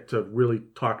you get to really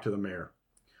talk to the mayor.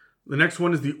 The next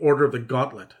one is the Order of the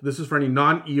Gauntlet. This is for any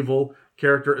non-evil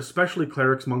character, especially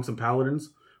clerics, monks, and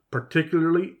paladins,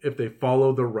 particularly if they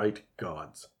follow the right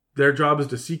gods. Their job is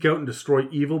to seek out and destroy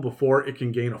evil before it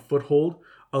can gain a foothold.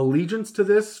 Allegiance to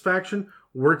this faction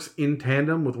works in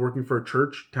tandem with working for a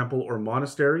church, temple, or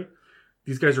monastery.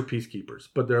 These guys are peacekeepers,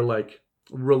 but they're like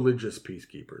religious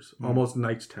peacekeepers, almost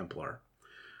Knights Templar.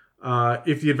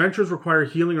 If the adventurers require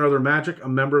healing or other magic, a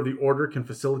member of the order can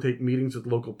facilitate meetings with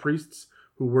local priests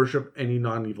who worship any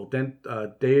non-evil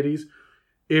deities.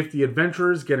 If the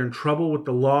adventurers get in trouble with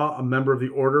the law, a member of the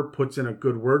order puts in a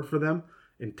good word for them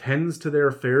and tends to their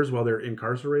affairs while they're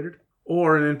incarcerated.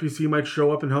 Or an NPC might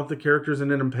show up and help the characters in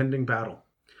an impending battle.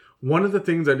 One of the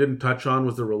things I didn't touch on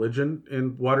was the religion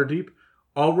in Waterdeep.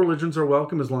 All religions are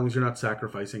welcome as long as you're not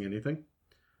sacrificing anything.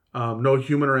 No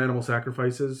human or animal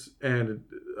sacrifices. And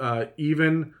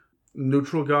even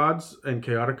neutral gods and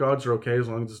chaotic gods are okay as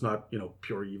long as it's not,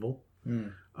 pure evil.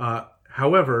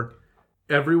 However,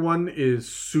 everyone is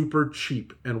super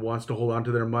cheap and wants to hold on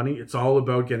to their money. It's all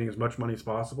about getting as much money as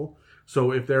possible.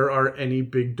 So if there are any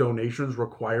big donations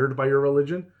required by your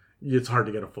religion, it's hard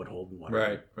to get a foothold in one.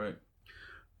 Right.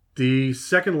 The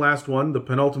second last one, the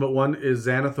penultimate one, is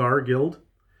Xanathar Guild.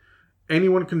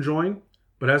 Anyone can join,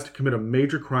 but has to commit a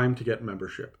major crime to get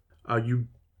membership.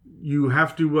 You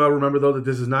have to remember, though, that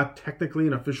this is not technically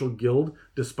an official guild,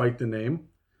 despite the name,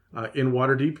 in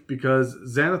Waterdeep, because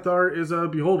Xanathar is a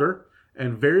beholder,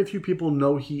 and very few people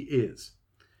know he is.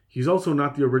 He's also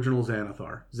not the original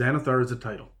Xanathar. Xanathar is a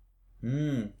title.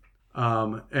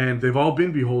 And they've all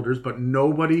been beholders, but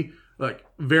nobody,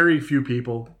 very few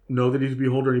people know that he's a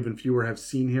beholder, and even fewer have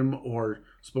seen him or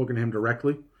spoken to him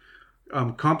directly.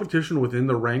 Competition within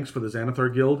the ranks for the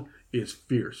Xanathar Guild is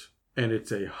fierce, and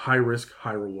it's a high-risk,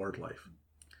 high-reward life.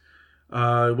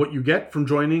 What you get from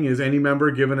joining is any member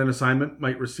given an assignment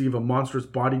might receive a monstrous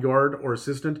bodyguard or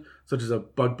assistant, such as a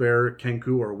bugbear,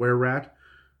 kenku, or were-rat,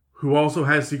 who also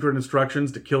has secret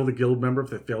instructions to kill the guild member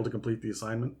if they fail to complete the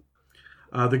assignment.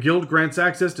 The guild grants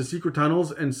access to secret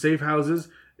tunnels and safe houses,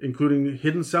 including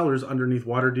hidden cellars underneath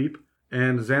Waterdeep,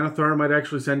 and Xanathar might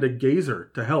actually send a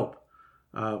gazer to help,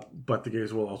 but the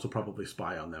gazer will also probably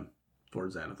spy on them for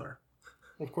Xanathar.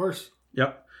 Of course.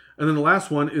 Yep. And then the last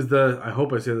one is I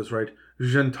hope I say this right,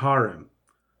 Zhentarim.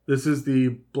 This is the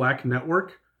Black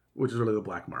Network, which is really the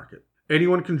black market.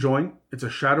 Anyone can join. It's a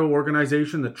shadow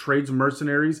organization that trades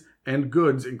mercenaries and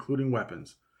goods, including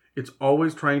weapons. It's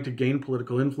always trying to gain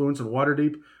political influence in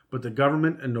Waterdeep, but the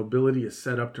government and nobility is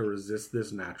set up to resist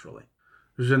this naturally.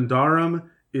 Zhentarim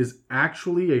is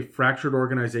actually a fractured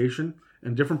organization,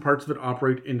 and different parts of it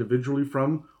operate individually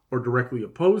from or directly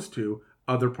opposed to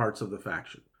other parts of the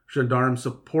faction. Zhentarim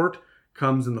support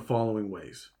comes in the following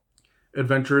ways.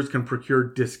 Adventurers can procure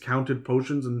discounted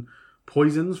potions and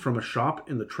poisons from a shop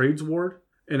in the trades ward.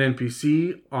 An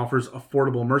NPC offers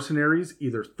affordable mercenaries,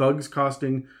 either thugs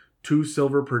costing 2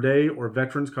 silver per day or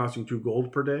veterans costing 2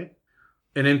 gold per day.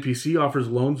 An NPC offers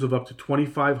loans of up to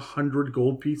 2,500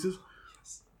 gold pieces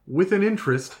with an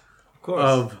interest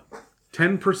of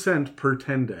 10% per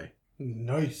 10 day.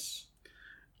 Nice.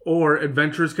 Or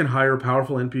adventurers can hire a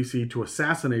powerful NPC to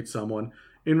assassinate someone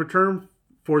in return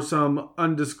for some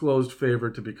undisclosed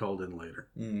favor to be called in later.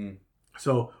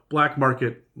 So black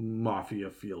market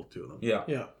mafia feel to them. Yeah.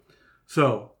 Yeah.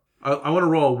 So I want to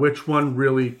roll which one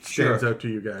really stands Sure. out to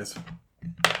you guys.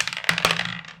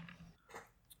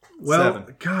 Well,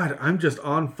 7. God, I'm just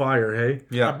on fire, hey?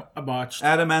 Yeah. I botched.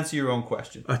 Adam, answer your own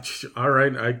question. All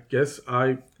right, I guess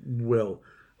I will.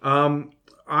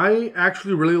 I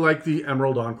actually really like the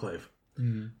Emerald Enclave.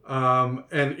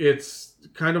 And it's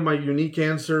kind of my unique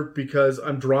answer because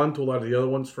I'm drawn to a lot of the other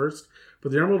ones first.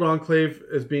 But the Emerald Enclave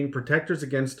is being protectors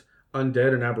against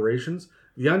undead and aberrations.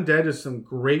 The undead is some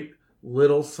great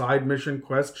little side mission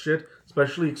quest shit,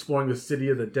 especially exploring the City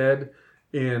of the Dead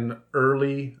in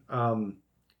early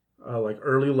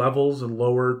levels and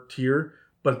lower tier.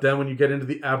 But then when you get into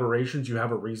the aberrations, you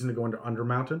have a reason to go into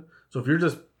Undermountain. So if you're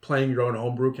just playing your own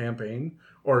homebrew campaign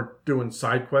or doing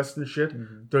side quests and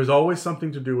shit, there's always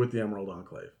something to do with the Emerald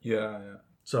Enclave. Yeah.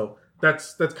 So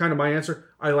that's kind of my answer.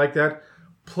 I like that.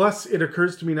 Plus, it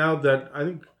occurs to me now that I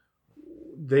think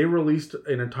they released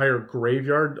an entire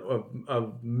graveyard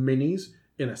of minis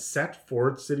in a set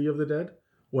for City of the Dead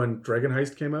when Dragon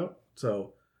Heist came out.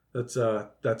 So that's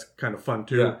kind of fun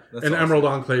too. Yeah, that's and awesome. Emerald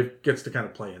Enclave gets to kind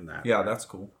of play in that. Yeah, that's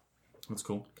cool. That's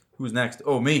cool. Who's next?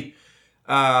 Oh, me.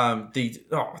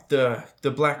 The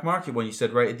black market one you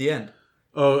said right at the end.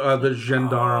 The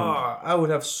Gendarme. Oh, I would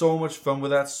have so much fun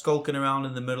with that, skulking around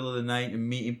in the middle of the night and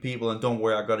meeting people. And don't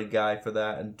worry, I got a guy for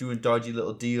that. And doing dodgy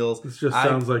little deals. This just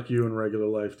sounds like you in regular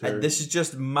life, Terry. And this is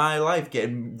just my life,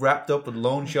 getting wrapped up with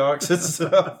loan sharks and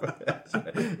stuff.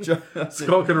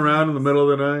 Skulking around in the middle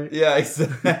of the night. Yeah,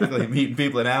 exactly. Meeting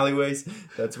people in alleyways.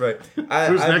 That's right. Who's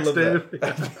next, love Dave?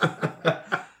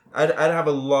 that. I'd have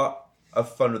a lot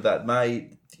of fun with that. My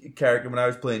character, when I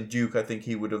was playing Duke, I think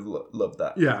he would have loved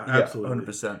that. Yeah, absolutely.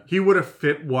 100%. He would have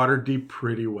fit Waterdeep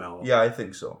pretty well. Yeah, I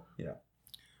think so. Yeah.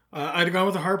 I'd have gone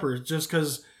with the Harpers just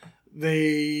because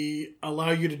they allow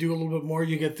you to do a little bit more.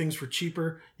 You get things for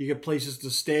cheaper. You get places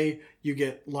to stay. You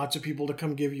get lots of people to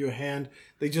come give you a hand.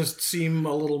 They just seem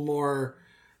a little more,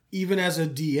 even as a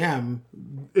DM.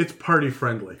 It's party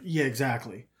friendly. Yeah,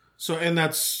 exactly. So, and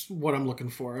that's what I'm looking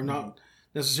for. I'm not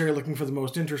necessarily looking for the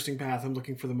most interesting path. I'm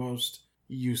looking for the most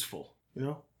useful, you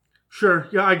know? Sure,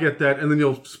 yeah, I get that. And then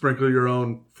you'll sprinkle your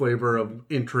own flavor of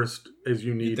interest as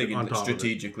you need Thinking on top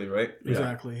strategically, right?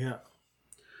 Exactly, yeah.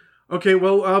 Okay,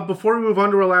 well, before we move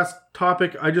on to our last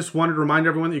topic, I just wanted to remind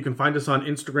everyone that you can find us on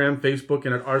Instagram, Facebook,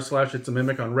 and at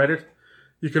r/itsamimic on Reddit.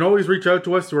 You can always reach out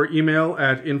to us through our email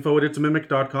at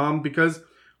info@itsamimic.com because,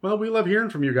 well, we love hearing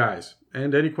from you guys.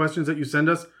 And any questions that you send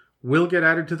us will get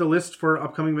added to the list for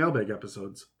upcoming mailbag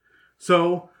episodes.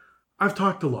 So, I've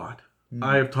talked a lot.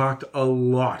 I have talked a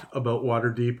lot about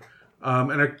Waterdeep.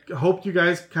 And I hope you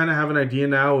guys kind of have an idea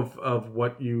now of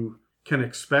what you can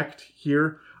expect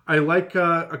here. I like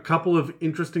a couple of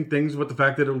interesting things with the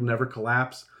fact that it'll never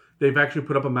collapse. They've actually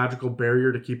put up a magical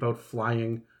barrier to keep out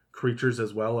flying creatures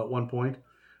as well at one point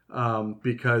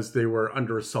because they were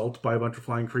under assault by a bunch of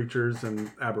flying creatures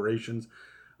and aberrations.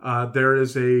 There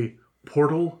is a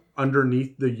portal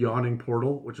underneath the Yawning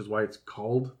Portal, which is why it's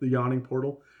called the Yawning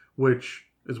Portal, which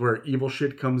is where evil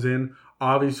shit comes in.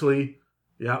 Obviously,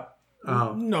 yeah.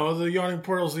 No, the Yawning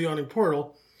Portal is the Yawning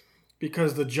Portal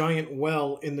because the giant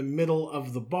well in the middle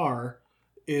of the bar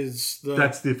is the...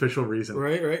 That's the official reason.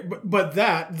 Right. But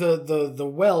that, the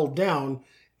well down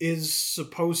is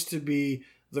supposed to be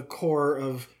the core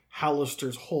of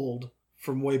Hallister's Hold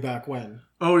from way back when.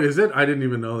 Oh, is it? I didn't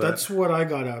even know that. That's what I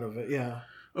got out of it, yeah.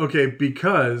 Okay,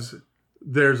 because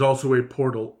there's also a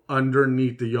portal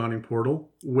underneath the Yawning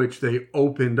Portal, which they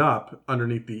opened up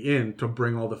underneath the inn to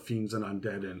bring all the fiends and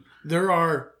undead in. There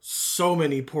are so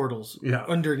many portals Yeah.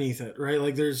 underneath it, right?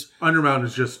 Like there's... Undermountain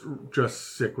is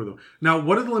just sick with them. Now,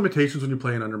 what are the limitations when you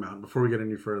play in Undermountain, before we get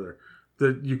any further?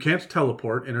 You can't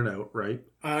teleport in and out, right?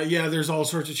 Yeah, there's all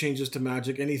sorts of changes to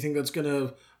magic. Anything that's going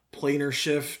to planar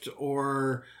shift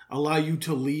or allow you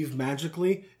to leave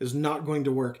magically is not going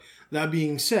to work. That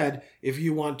being said, if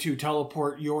you want to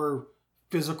teleport your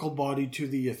physical body to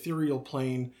the ethereal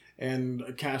plane and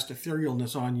cast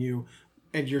etherealness on you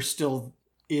and you're still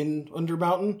in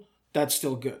Undermountain, that's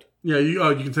still good. Yeah, you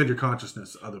can send your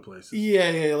consciousness other places.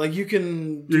 Yeah, like you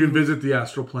can... You can visit the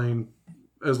astral plane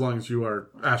as long as you are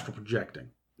astral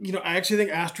projecting. You know, I actually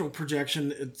think astral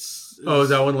projection, it's... Oh, is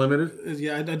that one limited?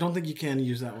 Yeah, I don't think you can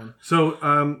use that one.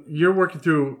 So, you're working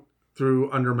through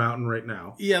Undermountain right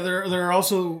now. Yeah, there are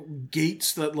also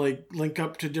gates that like link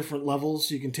up to different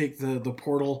levels. You can take the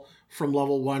portal from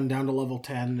level 1 down to level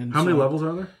 10. And How many levels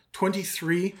are there?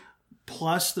 23,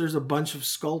 plus there's a bunch of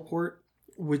Skullport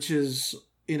which is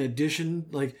in addition,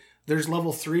 like there's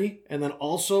level 3, and then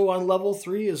also on level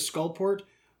 3 is Skullport,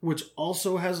 which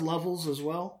also has levels as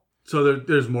well. So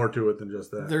there's more to it than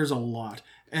just that. There's a lot.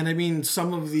 And I mean,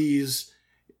 some of these,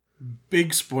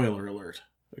 big spoiler alert.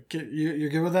 Okay, you're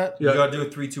good with that? You gotta do a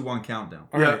 3, 2, 1 countdown.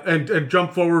 All yeah, right. and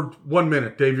jump forward 1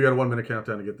 minute. Dave, you got a 1 minute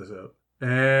countdown to get this out.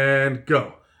 And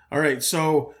go. All right,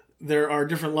 so there are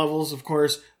different levels, of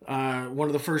course. One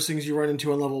of the first things you run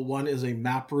into on level 1 is a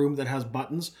map room that has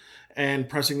buttons, and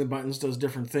pressing the buttons does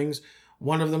different things.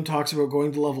 One of them talks about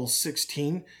going to level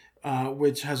 16,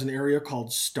 which has an area called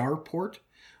Starport,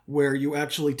 where you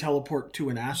actually teleport to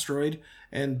an asteroid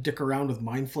and dick around with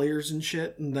mind flayers and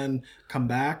shit, and then come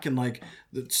back, and like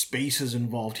the space is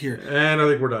involved here. And I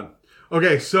think we're done.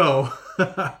 Okay, so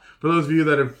for those of you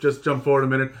that have just jumped forward a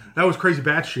minute, that was crazy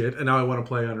bad shit, and now I want to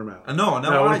play Undermount. No,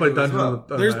 I want to play do as Dungeon.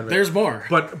 well. There's more.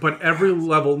 But every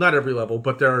level, not every level,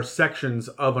 but there are sections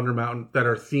of Undermountain that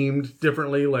are themed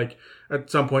differently. Like at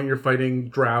some point you're fighting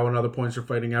Drow, and other points you're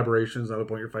fighting aberrations, other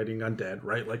point you're fighting undead,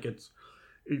 right? Like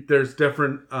there's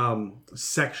different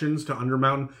sections to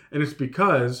Undermountain, and it's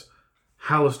because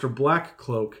Halaster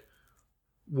Blackcloak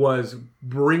was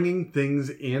bringing things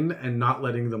in and not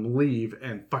letting them leave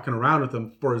and fucking around with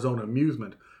them for his own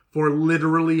amusement for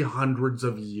literally hundreds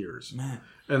of years. Man.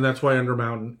 And that's why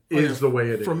Undermountain is the way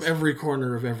it is. From every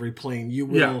corner of every plane, you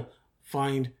will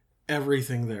find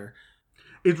everything there.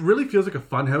 It really feels like a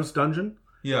funhouse dungeon.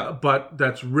 Yeah. But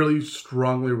that's really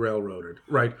strongly railroaded,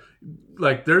 right?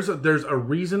 Like there's a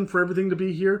reason for everything to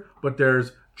be here, but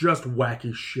there's just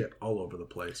wacky shit all over the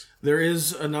place. There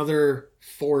is another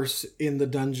force in the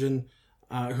dungeon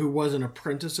who was an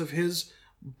apprentice of his,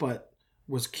 but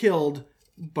was killed,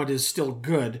 but is still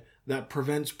good, that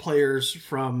prevents players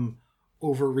from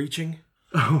overreaching.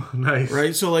 Oh, nice.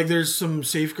 Right? So like there's some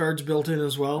safeguards built in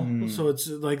as well. So it's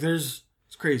like it's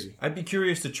crazy. I'd be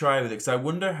curious to try with it, because I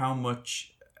wonder how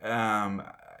much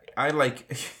I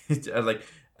like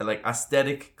I like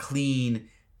aesthetic, clean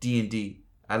D&D.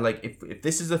 I like if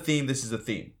this is a theme, this is a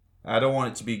theme. I don't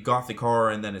want it to be gothic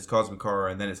horror and then it's cosmic horror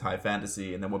and then it's high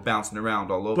fantasy and then we're bouncing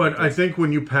around all over. But I think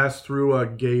when you pass through a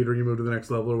gate or you move to the next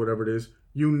level or whatever it is,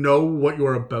 you know what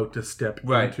you're about to step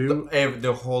into.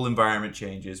 The whole environment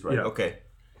changes, right? Yeah. Okay.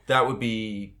 That would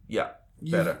be,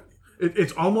 better.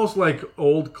 It's almost like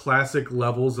old classic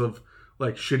levels of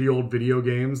like shitty old video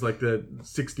games, like the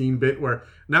 16-bit, where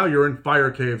now you're in fire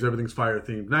caves, everything's fire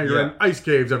themed. Now you're in ice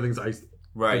caves, everything's ice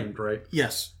themed, right?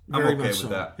 Yes. I'm Very okay much with so.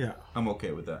 that. Yeah. I'm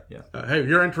okay with that, yeah. Hey,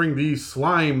 you're entering the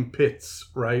slime pits,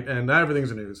 right? And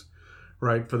everything's news,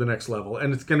 right, for the next level.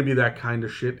 And it's going to be that kind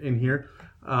of shit in here.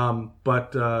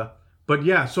 But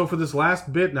yeah, so for this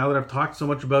last bit, now that I've talked so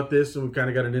much about this, and we've kind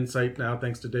of got an insight now,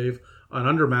 thanks to Dave, on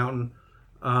Undermountain,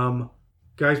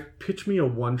 guys, pitch me a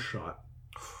one-shot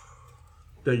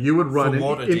that you would run in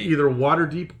either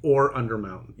Waterdeep or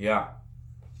Undermountain. Yeah.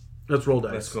 Let's roll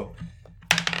dice. Let's go.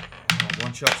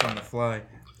 One shot's on the fly.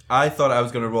 I thought I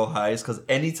was going to roll highest, because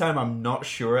anytime I'm not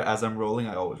sure as I'm rolling,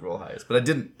 I always roll highest. But I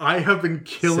didn't. I have been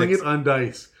killing it on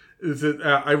dice.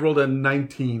 I rolled a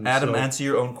 19. Adam, answer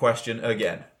your own question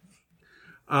again.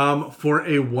 For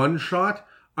a one-shot,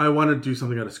 I want to do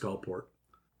something out of Skullport.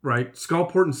 Right?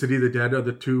 Skullport and City of the Dead are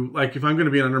the two. Like, if I'm going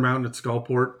to be in Undermountain at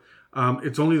Skullport,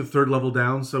 it's only the 3rd level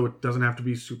down, so it doesn't have to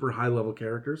be super high-level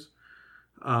characters.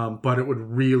 But it would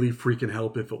really freaking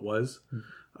help if it was.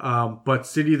 But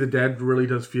City of the Dead really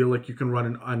does feel like you can run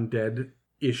an undead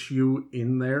issue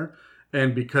in there.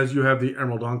 And because you have the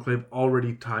Emerald Enclave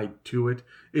already tied to it,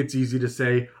 it's easy to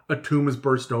say a tomb is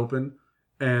burst open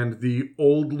and the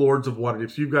old lords of Waterdeep.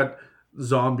 So you've got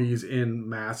zombies in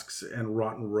masks and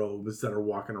rotten robes that are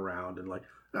walking around. And like,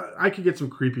 I could get some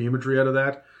creepy imagery out of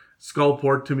that.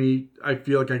 Skullport, to me, I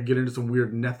feel like I can get into some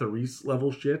weird Netherese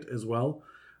level shit as well.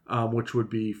 Which would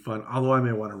be fun. Although I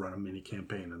may want to run a mini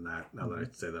campaign in that, now that I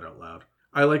say that out loud.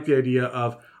 I like the idea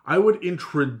of, I would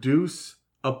introduce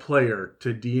a player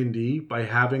to D&D by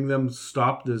having them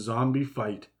stop the zombie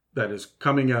fight that is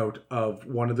coming out of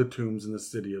one of the tombs in the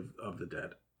City of the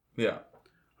Dead. Yeah.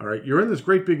 All right, you're in this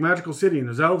great big magical city, and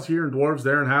there's elves here and dwarves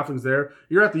there and halflings there.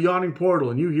 You're at the Yawning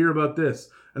Portal, and you hear about this.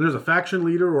 And there's a faction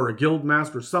leader or a guild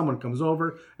master, someone comes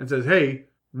over and says, hey,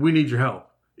 we need your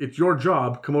help. It's your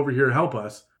job. Come over here and help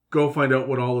us. Go find out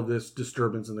what all of this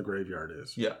disturbance in the graveyard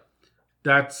is. Yeah.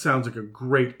 That sounds like a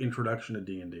great introduction to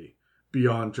D&D.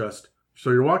 Beyond just, so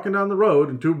you're walking down the road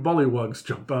and 2 bullywugs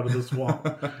jump out of the swamp.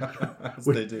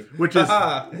 They do. Which is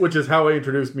how I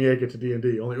introduced Mieka to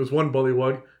D&D. Only it was 1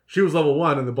 bullywug. She was level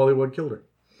 1 and the bullywug killed her.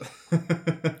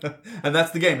 And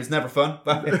that's the game. It's never fun.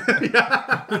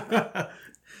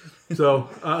 So,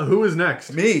 who is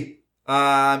next? Me.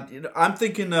 I'm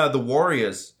thinking the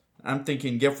Warriors. I'm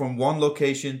thinking get from one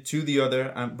location to the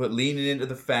other, but leaning into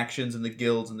the factions and the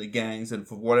guilds and the gangs, and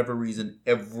for whatever reason,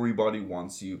 everybody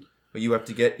wants you. But you have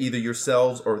to get either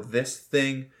yourselves or this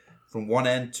thing from one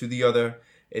end to the other.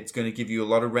 It's going to give you a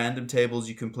lot of random tables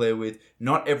you can play with.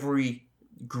 Not every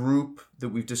group that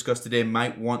we've discussed today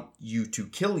might want you to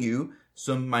kill you.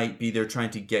 Some might be there trying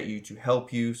to get you to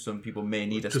help you. Some people may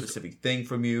need a specific thing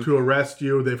from you. To arrest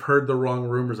you. They've heard the wrong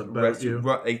rumors about you.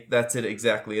 Right, that's it,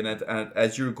 exactly. And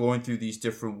as you're going through these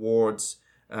different wards,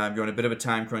 you're on a bit of a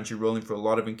time crunch. You're rolling for a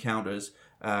lot of encounters.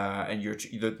 And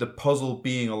the puzzle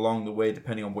being along the way,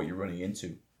 depending on what you're running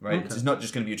into. Right? Okay. It's not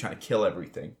just going to be you trying to kill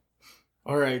everything.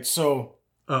 All right, so...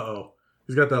 Uh-oh.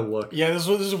 He's got that look. Yeah, this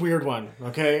is a weird one,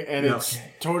 okay? And it's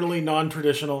totally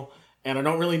non-traditional, and I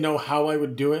don't really know how I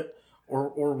would do it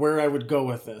or where I would go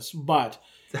with this. But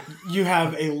you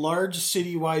have a large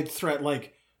citywide threat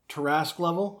like Tarrasque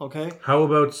level, okay? How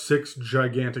about 6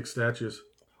 gigantic statues?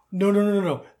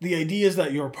 No. The idea is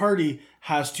that your party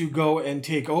has to go and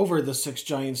take over the 6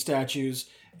 giant statues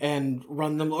and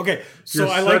run them. Okay, so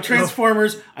I like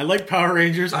Transformers, I like Power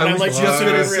Rangers, and I like just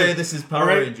going to say this is Power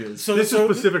Rangers. So this is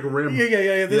Pacific Rim.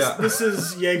 Yeah. This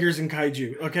is Jaegers and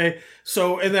Kaiju, okay?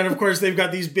 So, and then of course they've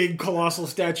got these big colossal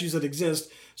statues that exist,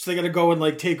 so they got to go and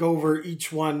like take over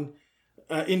each one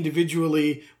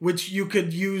individually, which you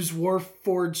could use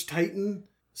Warforged Titan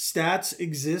stats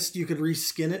exist. You could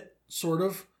reskin it, sort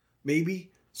of,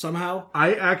 maybe, somehow.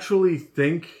 I actually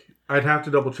think... I'd have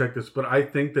to double check this, but I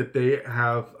think that they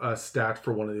have a stat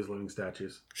for one of these living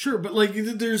statues. Sure, but like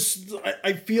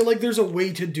I feel like there's a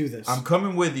way to do this. I'm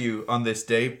coming with you on this,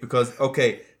 Dave, because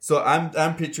so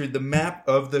I'm picturing the map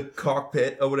of the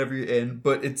cockpit or whatever you're in,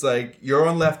 but it's like you're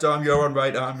on left arm, you're on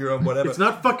right arm, you're on whatever. It's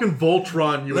not fucking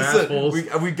Voltron, you assholes.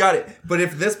 We got it. But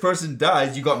if this person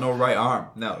dies, you got no right arm.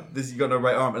 No, you got no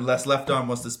right arm unless left arm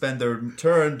wants to spend their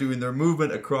turn doing their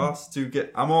movement across to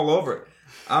get. I'm all over it.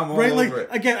 Over it.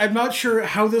 Again, I'm not sure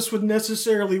how this would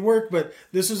necessarily work, but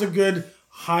this is a good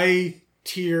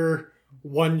high-tier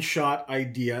one-shot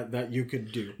idea that you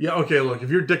could do. Yeah, okay, look, if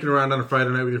you're dicking around on a Friday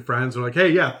night with your friends, they're like,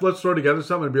 hey, yeah, let's throw together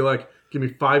something, and be like, give me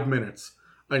 5 minutes.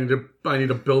 I need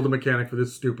to build a mechanic for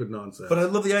this stupid nonsense. But I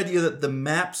love the idea that the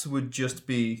maps would just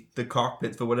be the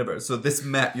cockpits for whatever. So this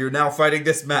map, you're now fighting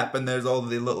this map, and there's all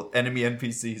the little enemy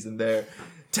NPCs in there.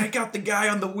 Take out the guy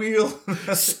on the wheel.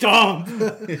 Stomp.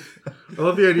 I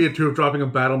love the idea, too, of dropping a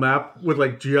battle map with,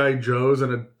 like, G.I. Joes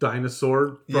and a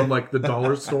dinosaur from, like, the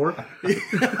dollar store.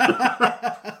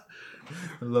 I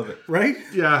love it. Right?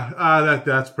 Yeah,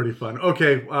 that's pretty fun.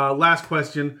 Okay, last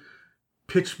question.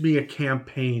 Pitch me a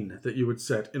campaign that you would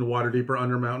set in Waterdeep or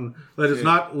Undermountain that is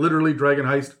not literally Dragon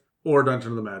Heist or Dungeon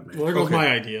of the Madman. Well, there goes my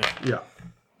idea. Yeah.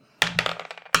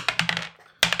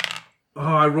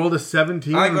 Oh, I rolled a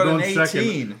 17. I got an 18.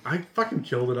 Second. I fucking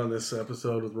killed it on this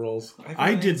episode with rolls.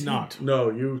 I did not. No,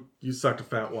 you sucked a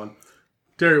fat one.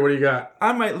 Terry, what do you got?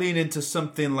 I might lean into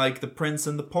something like The Prince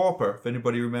and the Pauper. If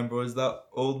anybody remembers that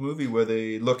old movie where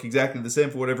they look exactly the same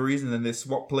for whatever reason, and they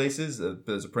swap places.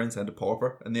 There's a prince and a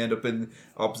pauper, and they end up in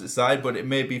opposite side. But it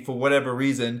may be for whatever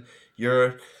reason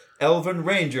your Elven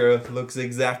Ranger looks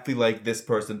exactly like this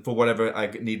person for whatever, I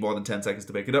need more than 10 seconds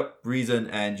to make it up, reason,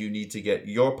 and you need to get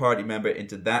your party member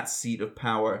into that seat of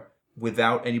power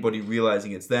without anybody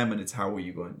realizing it's them, and it's how are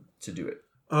you going to do it.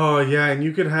 Oh, yeah, and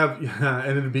you could have,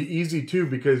 and it'd be easy, too,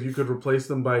 because you could replace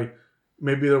them by,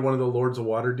 maybe they're one of the Lords of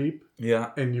Waterdeep.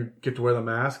 Yeah. And you get to wear the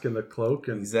mask and the cloak.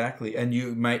 And exactly, and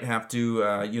you might have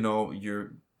to,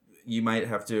 you might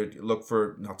have to look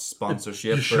for, not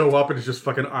sponsorship. You show up and it's just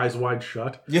fucking eyes wide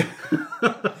shut. Yeah.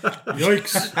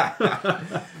 Yikes.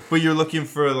 But you're looking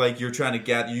for, like, you're trying to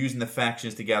gather, you're using the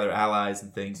factions to gather allies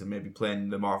and things and maybe playing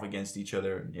them off against each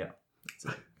other. And yeah.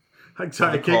 I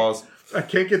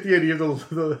can't get the idea of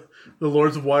the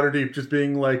Lords of Waterdeep just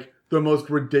being like the most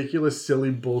ridiculous,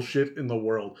 silly bullshit in the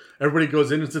world. Everybody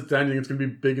goes in and sits down and it's going to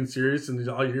be big and serious, and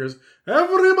all you hear is,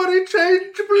 everybody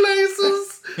change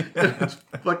places! And it's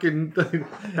fucking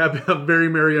happy, a very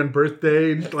merry on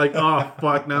birthday. And like, oh,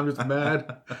 fuck, now I'm just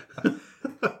mad.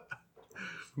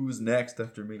 Who's next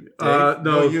after me? Dave?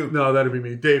 No, that'd be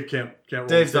me. Dave can't roll.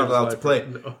 Dave's not allowed to play.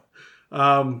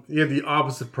 No. He had the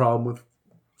opposite problem with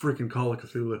freaking Call of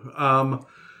Cthulhu.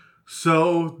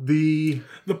 So the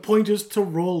point is to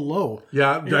roll low.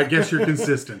 Yeah, I guess you're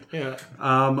consistent. Yeah.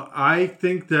 I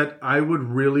think that I would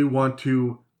really want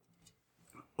to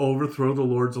overthrow the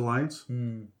Lords Alliance.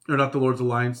 Or not the Lords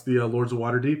Alliance, the Lords of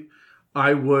Waterdeep.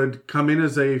 I would come in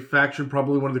as a faction,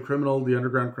 probably one of the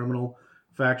underground criminal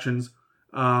factions,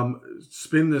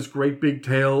 spin this great big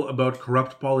tale about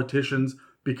corrupt politicians,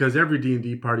 because every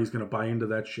D&D party is going to buy into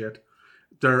that shit.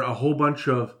 There are a whole bunch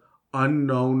of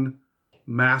unknown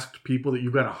masked people that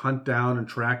you've got to hunt down and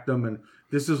track them. And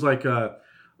this is like a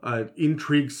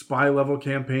intrigue spy level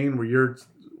campaign where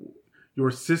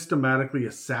you're systematically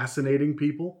assassinating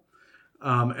people.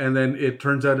 And then it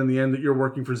turns out in the end that you're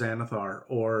working for Xanathar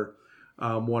or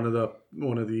one of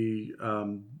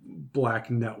the Black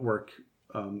Network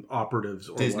operatives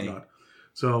or Disney. whatnot.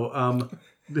 So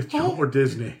or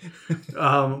Disney.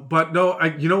 But no,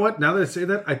 you know what? Now that I say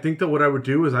that, I think that what I would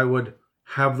do is I would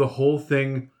have the whole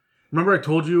thing. Remember, I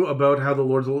told you about how the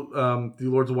Lords of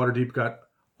Waterdeep got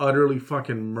utterly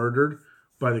fucking murdered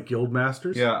by the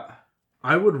Guildmasters. Yeah.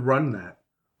 I would run that.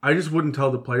 I just wouldn't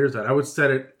tell the players that. I would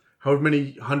set it however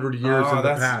many 100 years in the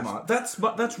that's past. smart. That's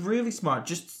smart. That's really smart.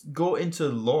 Just go into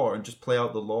lore and just play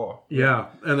out the lore. Yeah,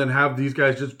 and then have these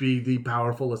guys just be the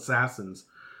powerful assassins.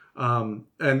 And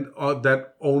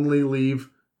that only leave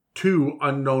 2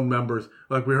 unknown members.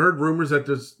 Like, we heard rumors that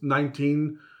there's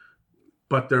 19,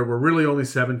 but there were really only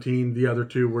 17. The other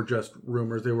 2 were just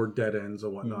rumors. They were dead ends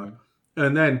and whatnot. Mm-hmm.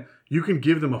 And then you can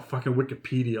give them a fucking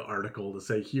Wikipedia article to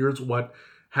say, here's what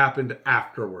happened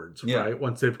afterwards, right?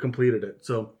 Once they've completed it.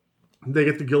 So they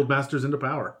get the Guildmasters into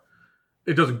power.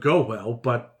 It doesn't go well,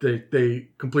 but they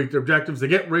complete their objectives. They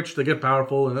get rich, they get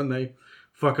powerful, and then they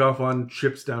fuck off on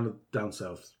ships down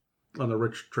south. On the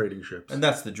rich trading ships. And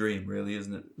that's the dream, really,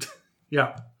 isn't it?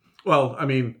 Yeah. Well, I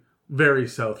mean, very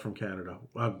south from Canada.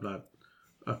 I'm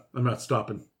not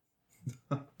stopping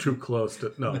too close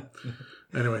to... No.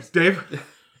 Anyways, Dave?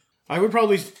 I would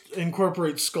probably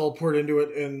incorporate Skullport into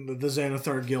it in the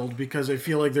Xanathar Guild because I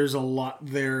feel like there's a lot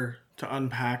there to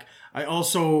unpack. I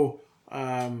also...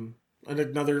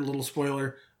 another little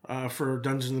spoiler for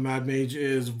Dungeons of the Mad Mage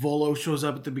is Volo shows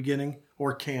up at the beginning.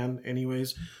 Or can,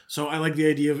 anyways. So I like the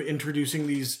idea of introducing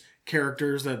these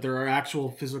characters that there are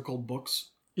actual physical books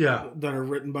that are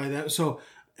written by them. So,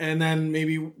 and then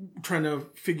maybe trying to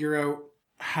figure out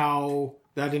how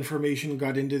that information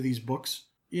got into these books.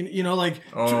 You know, like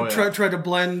try to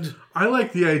blend. I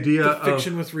like the idea of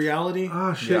fiction with reality.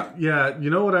 Oh shit! Yeah, you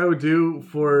know what I would do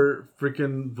for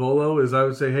freaking Volo is I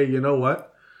would say, hey, you know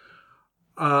what?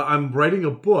 I'm writing a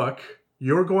book.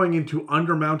 You're going into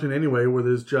Undermountain anyway, where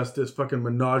there's just this fucking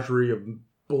menagerie of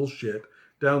bullshit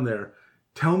down there.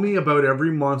 Tell me about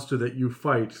every monster that you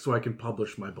fight so I can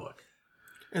publish my book.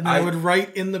 And then I would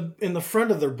write in the front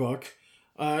of their book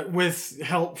with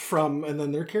help from, and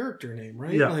then their character name,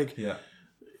 right? Yeah.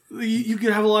 You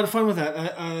could have a lot of fun with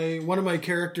that. One of my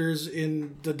characters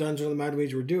in the Dungeon of the Mad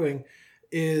Mage we're doing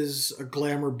is a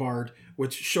glamour bard,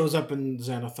 which shows up in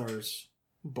Xanathar's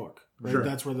book. Right? Sure.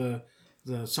 That's where the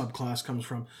subclass comes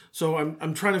from. So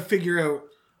I'm trying to figure out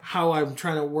how I'm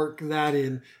trying to work that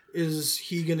in. Is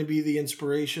he going to be the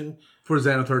inspiration for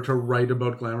Xanathar to write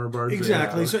about glamour bards?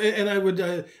 Exactly. So, and I would,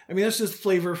 I mean, that's just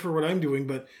flavor for what I'm doing,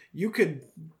 but you could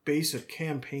base a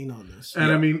campaign on this. And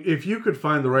I mean, if you could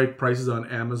find the right prices on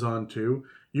Amazon too,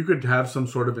 you could have some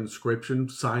sort of inscription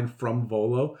signed from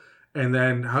Volo. And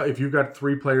then if you've got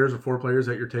 3 players or 4 players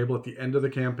at your table at the end of the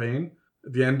campaign,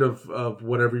 at the end of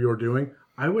whatever you're doing,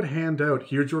 I would hand out,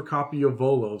 here's your copy of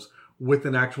Volo's with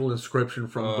an actual inscription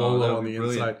from Volo on the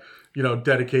inside,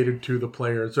 dedicated to the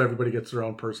player, so everybody gets their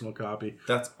own personal copy.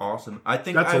 That's awesome. I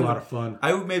think that's a lot of fun.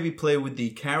 I would maybe play with the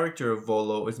character of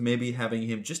Volo as maybe having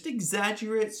him just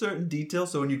exaggerate certain details,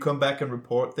 so when you come back and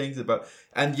report things about,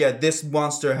 and this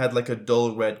monster had like a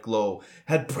dull red glow,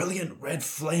 had brilliant red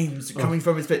flames coming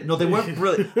from his face. No, they weren't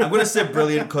brilliant. I'm going to say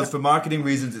brilliant because for marketing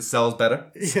reasons it sells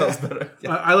better. It sells better.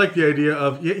 Yeah. I like the idea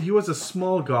of, he was a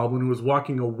small goblin who was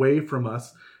walking away from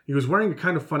us. He was wearing a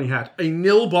kind of funny hat. A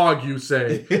Nilbog, you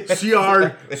say.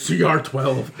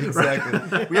 CR12. Exactly.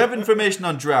 Right? We have information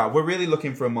on Drow. We're really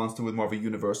looking for a monster with more of a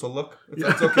universal look. If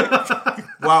that's okay.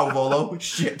 Wow, Volo.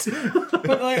 Shit.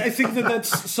 But I think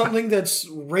that's something that's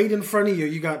right in front of you.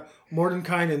 You got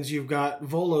Mordenkainen's, you've got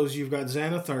Volo's, you've got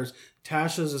Xanathar's.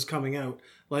 Tasha's is coming out.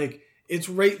 Like, it's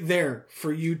right there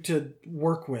for you to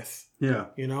work with. Yeah.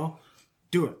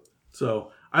 Do it.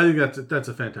 So I think that's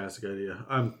a fantastic idea.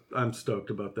 I'm stoked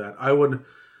about that.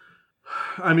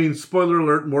 Spoiler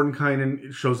alert,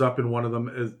 Mordenkainen shows up in one of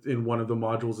them in one of the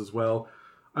modules as well.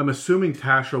 I'm assuming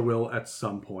Tasha will at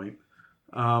some point.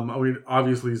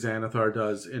 Obviously Xanathar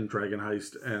does in Dragon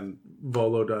Heist and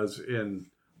Volo does in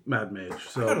Mad Mage.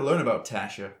 So I gotta learn about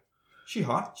Tasha. She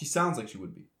hot? She sounds like she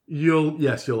would be. You'll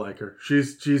like her.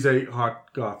 She's a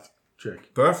hot goth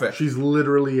chick. Perfect. She's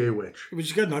literally a witch. But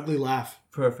she's got an ugly laugh.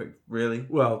 Perfect. Really?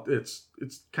 Well, it's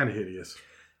kind of hideous.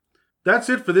 That's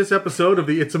it for this episode of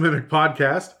the It's a Mimic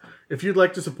podcast. If you'd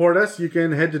like to support us, you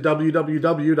can head to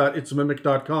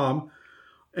www.itsamimic.com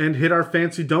and hit our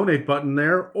fancy donate button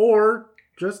there, or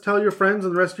just tell your friends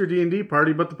and the rest of your D&D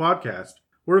party about the podcast.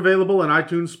 We're available on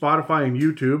iTunes, Spotify, and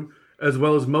YouTube, as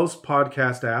well as most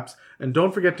podcast apps. And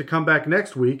don't forget to come back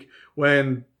next week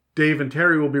when Dave and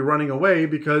Terry will be running away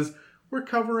because we're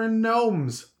covering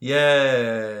gnomes.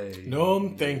 Yay.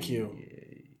 Gnome, thank you.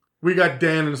 We got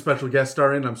Dan and a special guest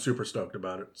star in. I'm super stoked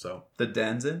about it. So, The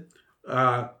Dan's in?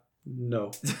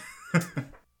 no.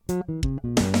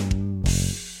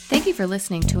 Thank you for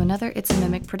listening to another It's a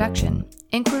Mimic production.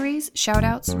 Inquiries,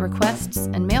 shoutouts, requests,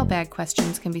 and mailbag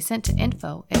questions can be sent to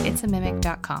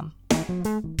info@itsamimic.com.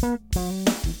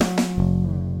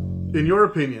 In your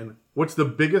opinion, what's the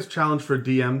biggest challenge for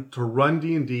DM to run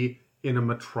D&D in a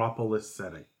metropolis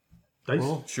setting? Dice?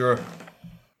 Sure.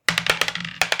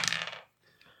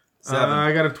 7.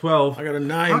 I got a 12. I got a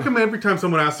 9. How come every time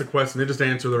someone asks a question, they just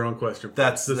answer their own question?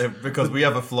 That's because we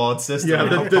have a flawed system. Yeah,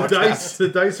 in our the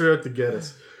podcast. dice are out to get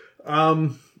us.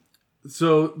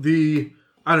 So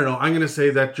I don't know. I'm going to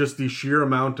say that just the sheer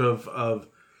amount of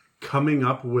coming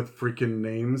up with freaking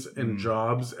names and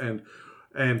jobs and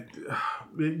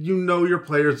your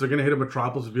players are going to hit a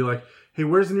metropolis and be like, hey,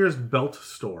 where's the nearest belt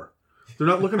store? They're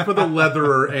not looking for the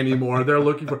leatherer anymore. They're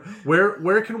looking for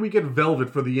where can we get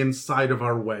velvet for the inside of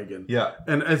our wagon? Yeah.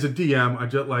 And as a DM, I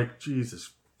just like,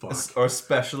 Jesus fuck. Or a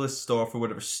specialist store for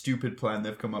whatever stupid plan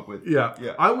they've come up with. Yeah.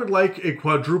 Yeah. I would like a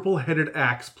quadruple-headed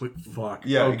axe, please. Fuck.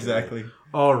 Yeah, Okay. exactly.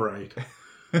 All right.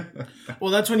 Well,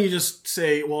 that's when you just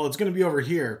say, well, it's going to be over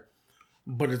here,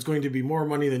 but it's going to be more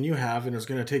money than you have, and it's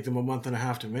going to take them a month and a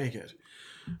half to make it.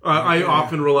 I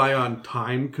often rely on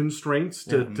time constraints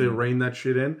to rein that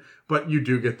shit in, but you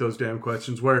do get those damn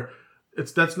questions where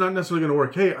that's not necessarily going to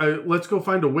work. Hey, let's go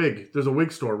find a wig. There's a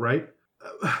wig store, right?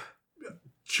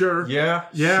 Sure. Yeah.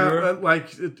 Yeah. Sure.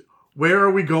 Where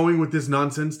are we going with this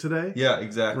nonsense today? Yeah,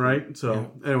 exactly. Right?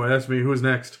 So, anyway, that's me. Who's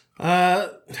next?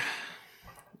 I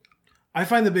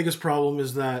find the biggest problem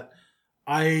is that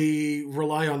I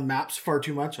rely on maps far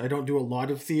too much. I don't do a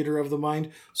lot of theater of the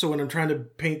mind. So when I'm trying to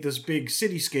paint this big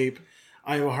cityscape,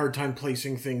 I have a hard time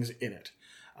placing things in it.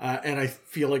 And I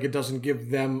feel like it doesn't give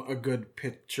them a good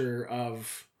picture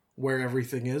of where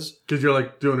everything is. Because you're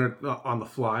like doing it on the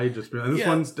fly. Just and this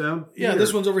one's down Yeah, here.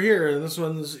 this one's over here, and this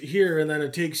one's here, and then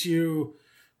it takes you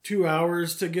 2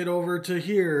 hours to get over to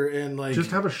here, and like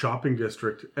just have a shopping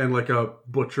district and like a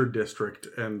butcher district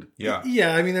and Yeah.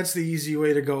 Yeah, I mean that's the easy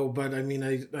way to go, but I mean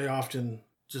I often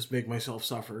just make myself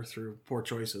suffer through poor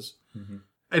choices.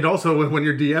 and also when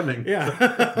you're DMing. Yeah.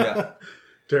 Yeah.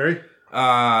 Terry?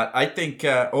 I think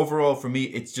overall for me,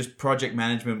 it's just project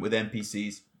management with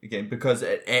NPCs. Again, because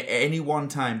at any one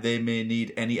time they may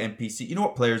need any NPC. You know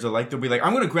what players are like? They'll be like,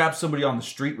 I'm going to grab somebody on the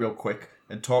street real quick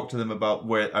and talk to them about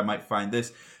where I might find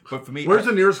this. But for me... Where's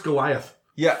the nearest Goliath?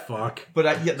 Yeah. Fuck.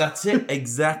 But yeah, that's it.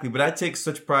 Exactly. But I take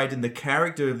such pride in the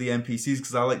character of the NPCs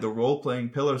because I like the role-playing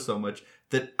pillar so much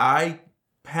that I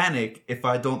panic if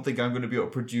I don't think I'm going to be able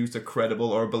to produce a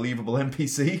credible or a believable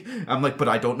NPC. I'm like, but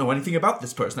I don't know anything about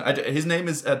this person. His name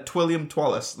is Twilliam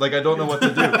Twallace. Like, I don't know what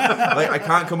to do. Like, I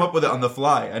can't come up with it on the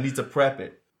fly. I need to prep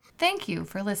it. Thank you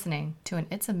for listening to an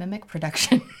It's a Mimic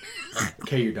production.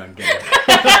 Okay, you're done. Get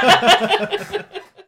it.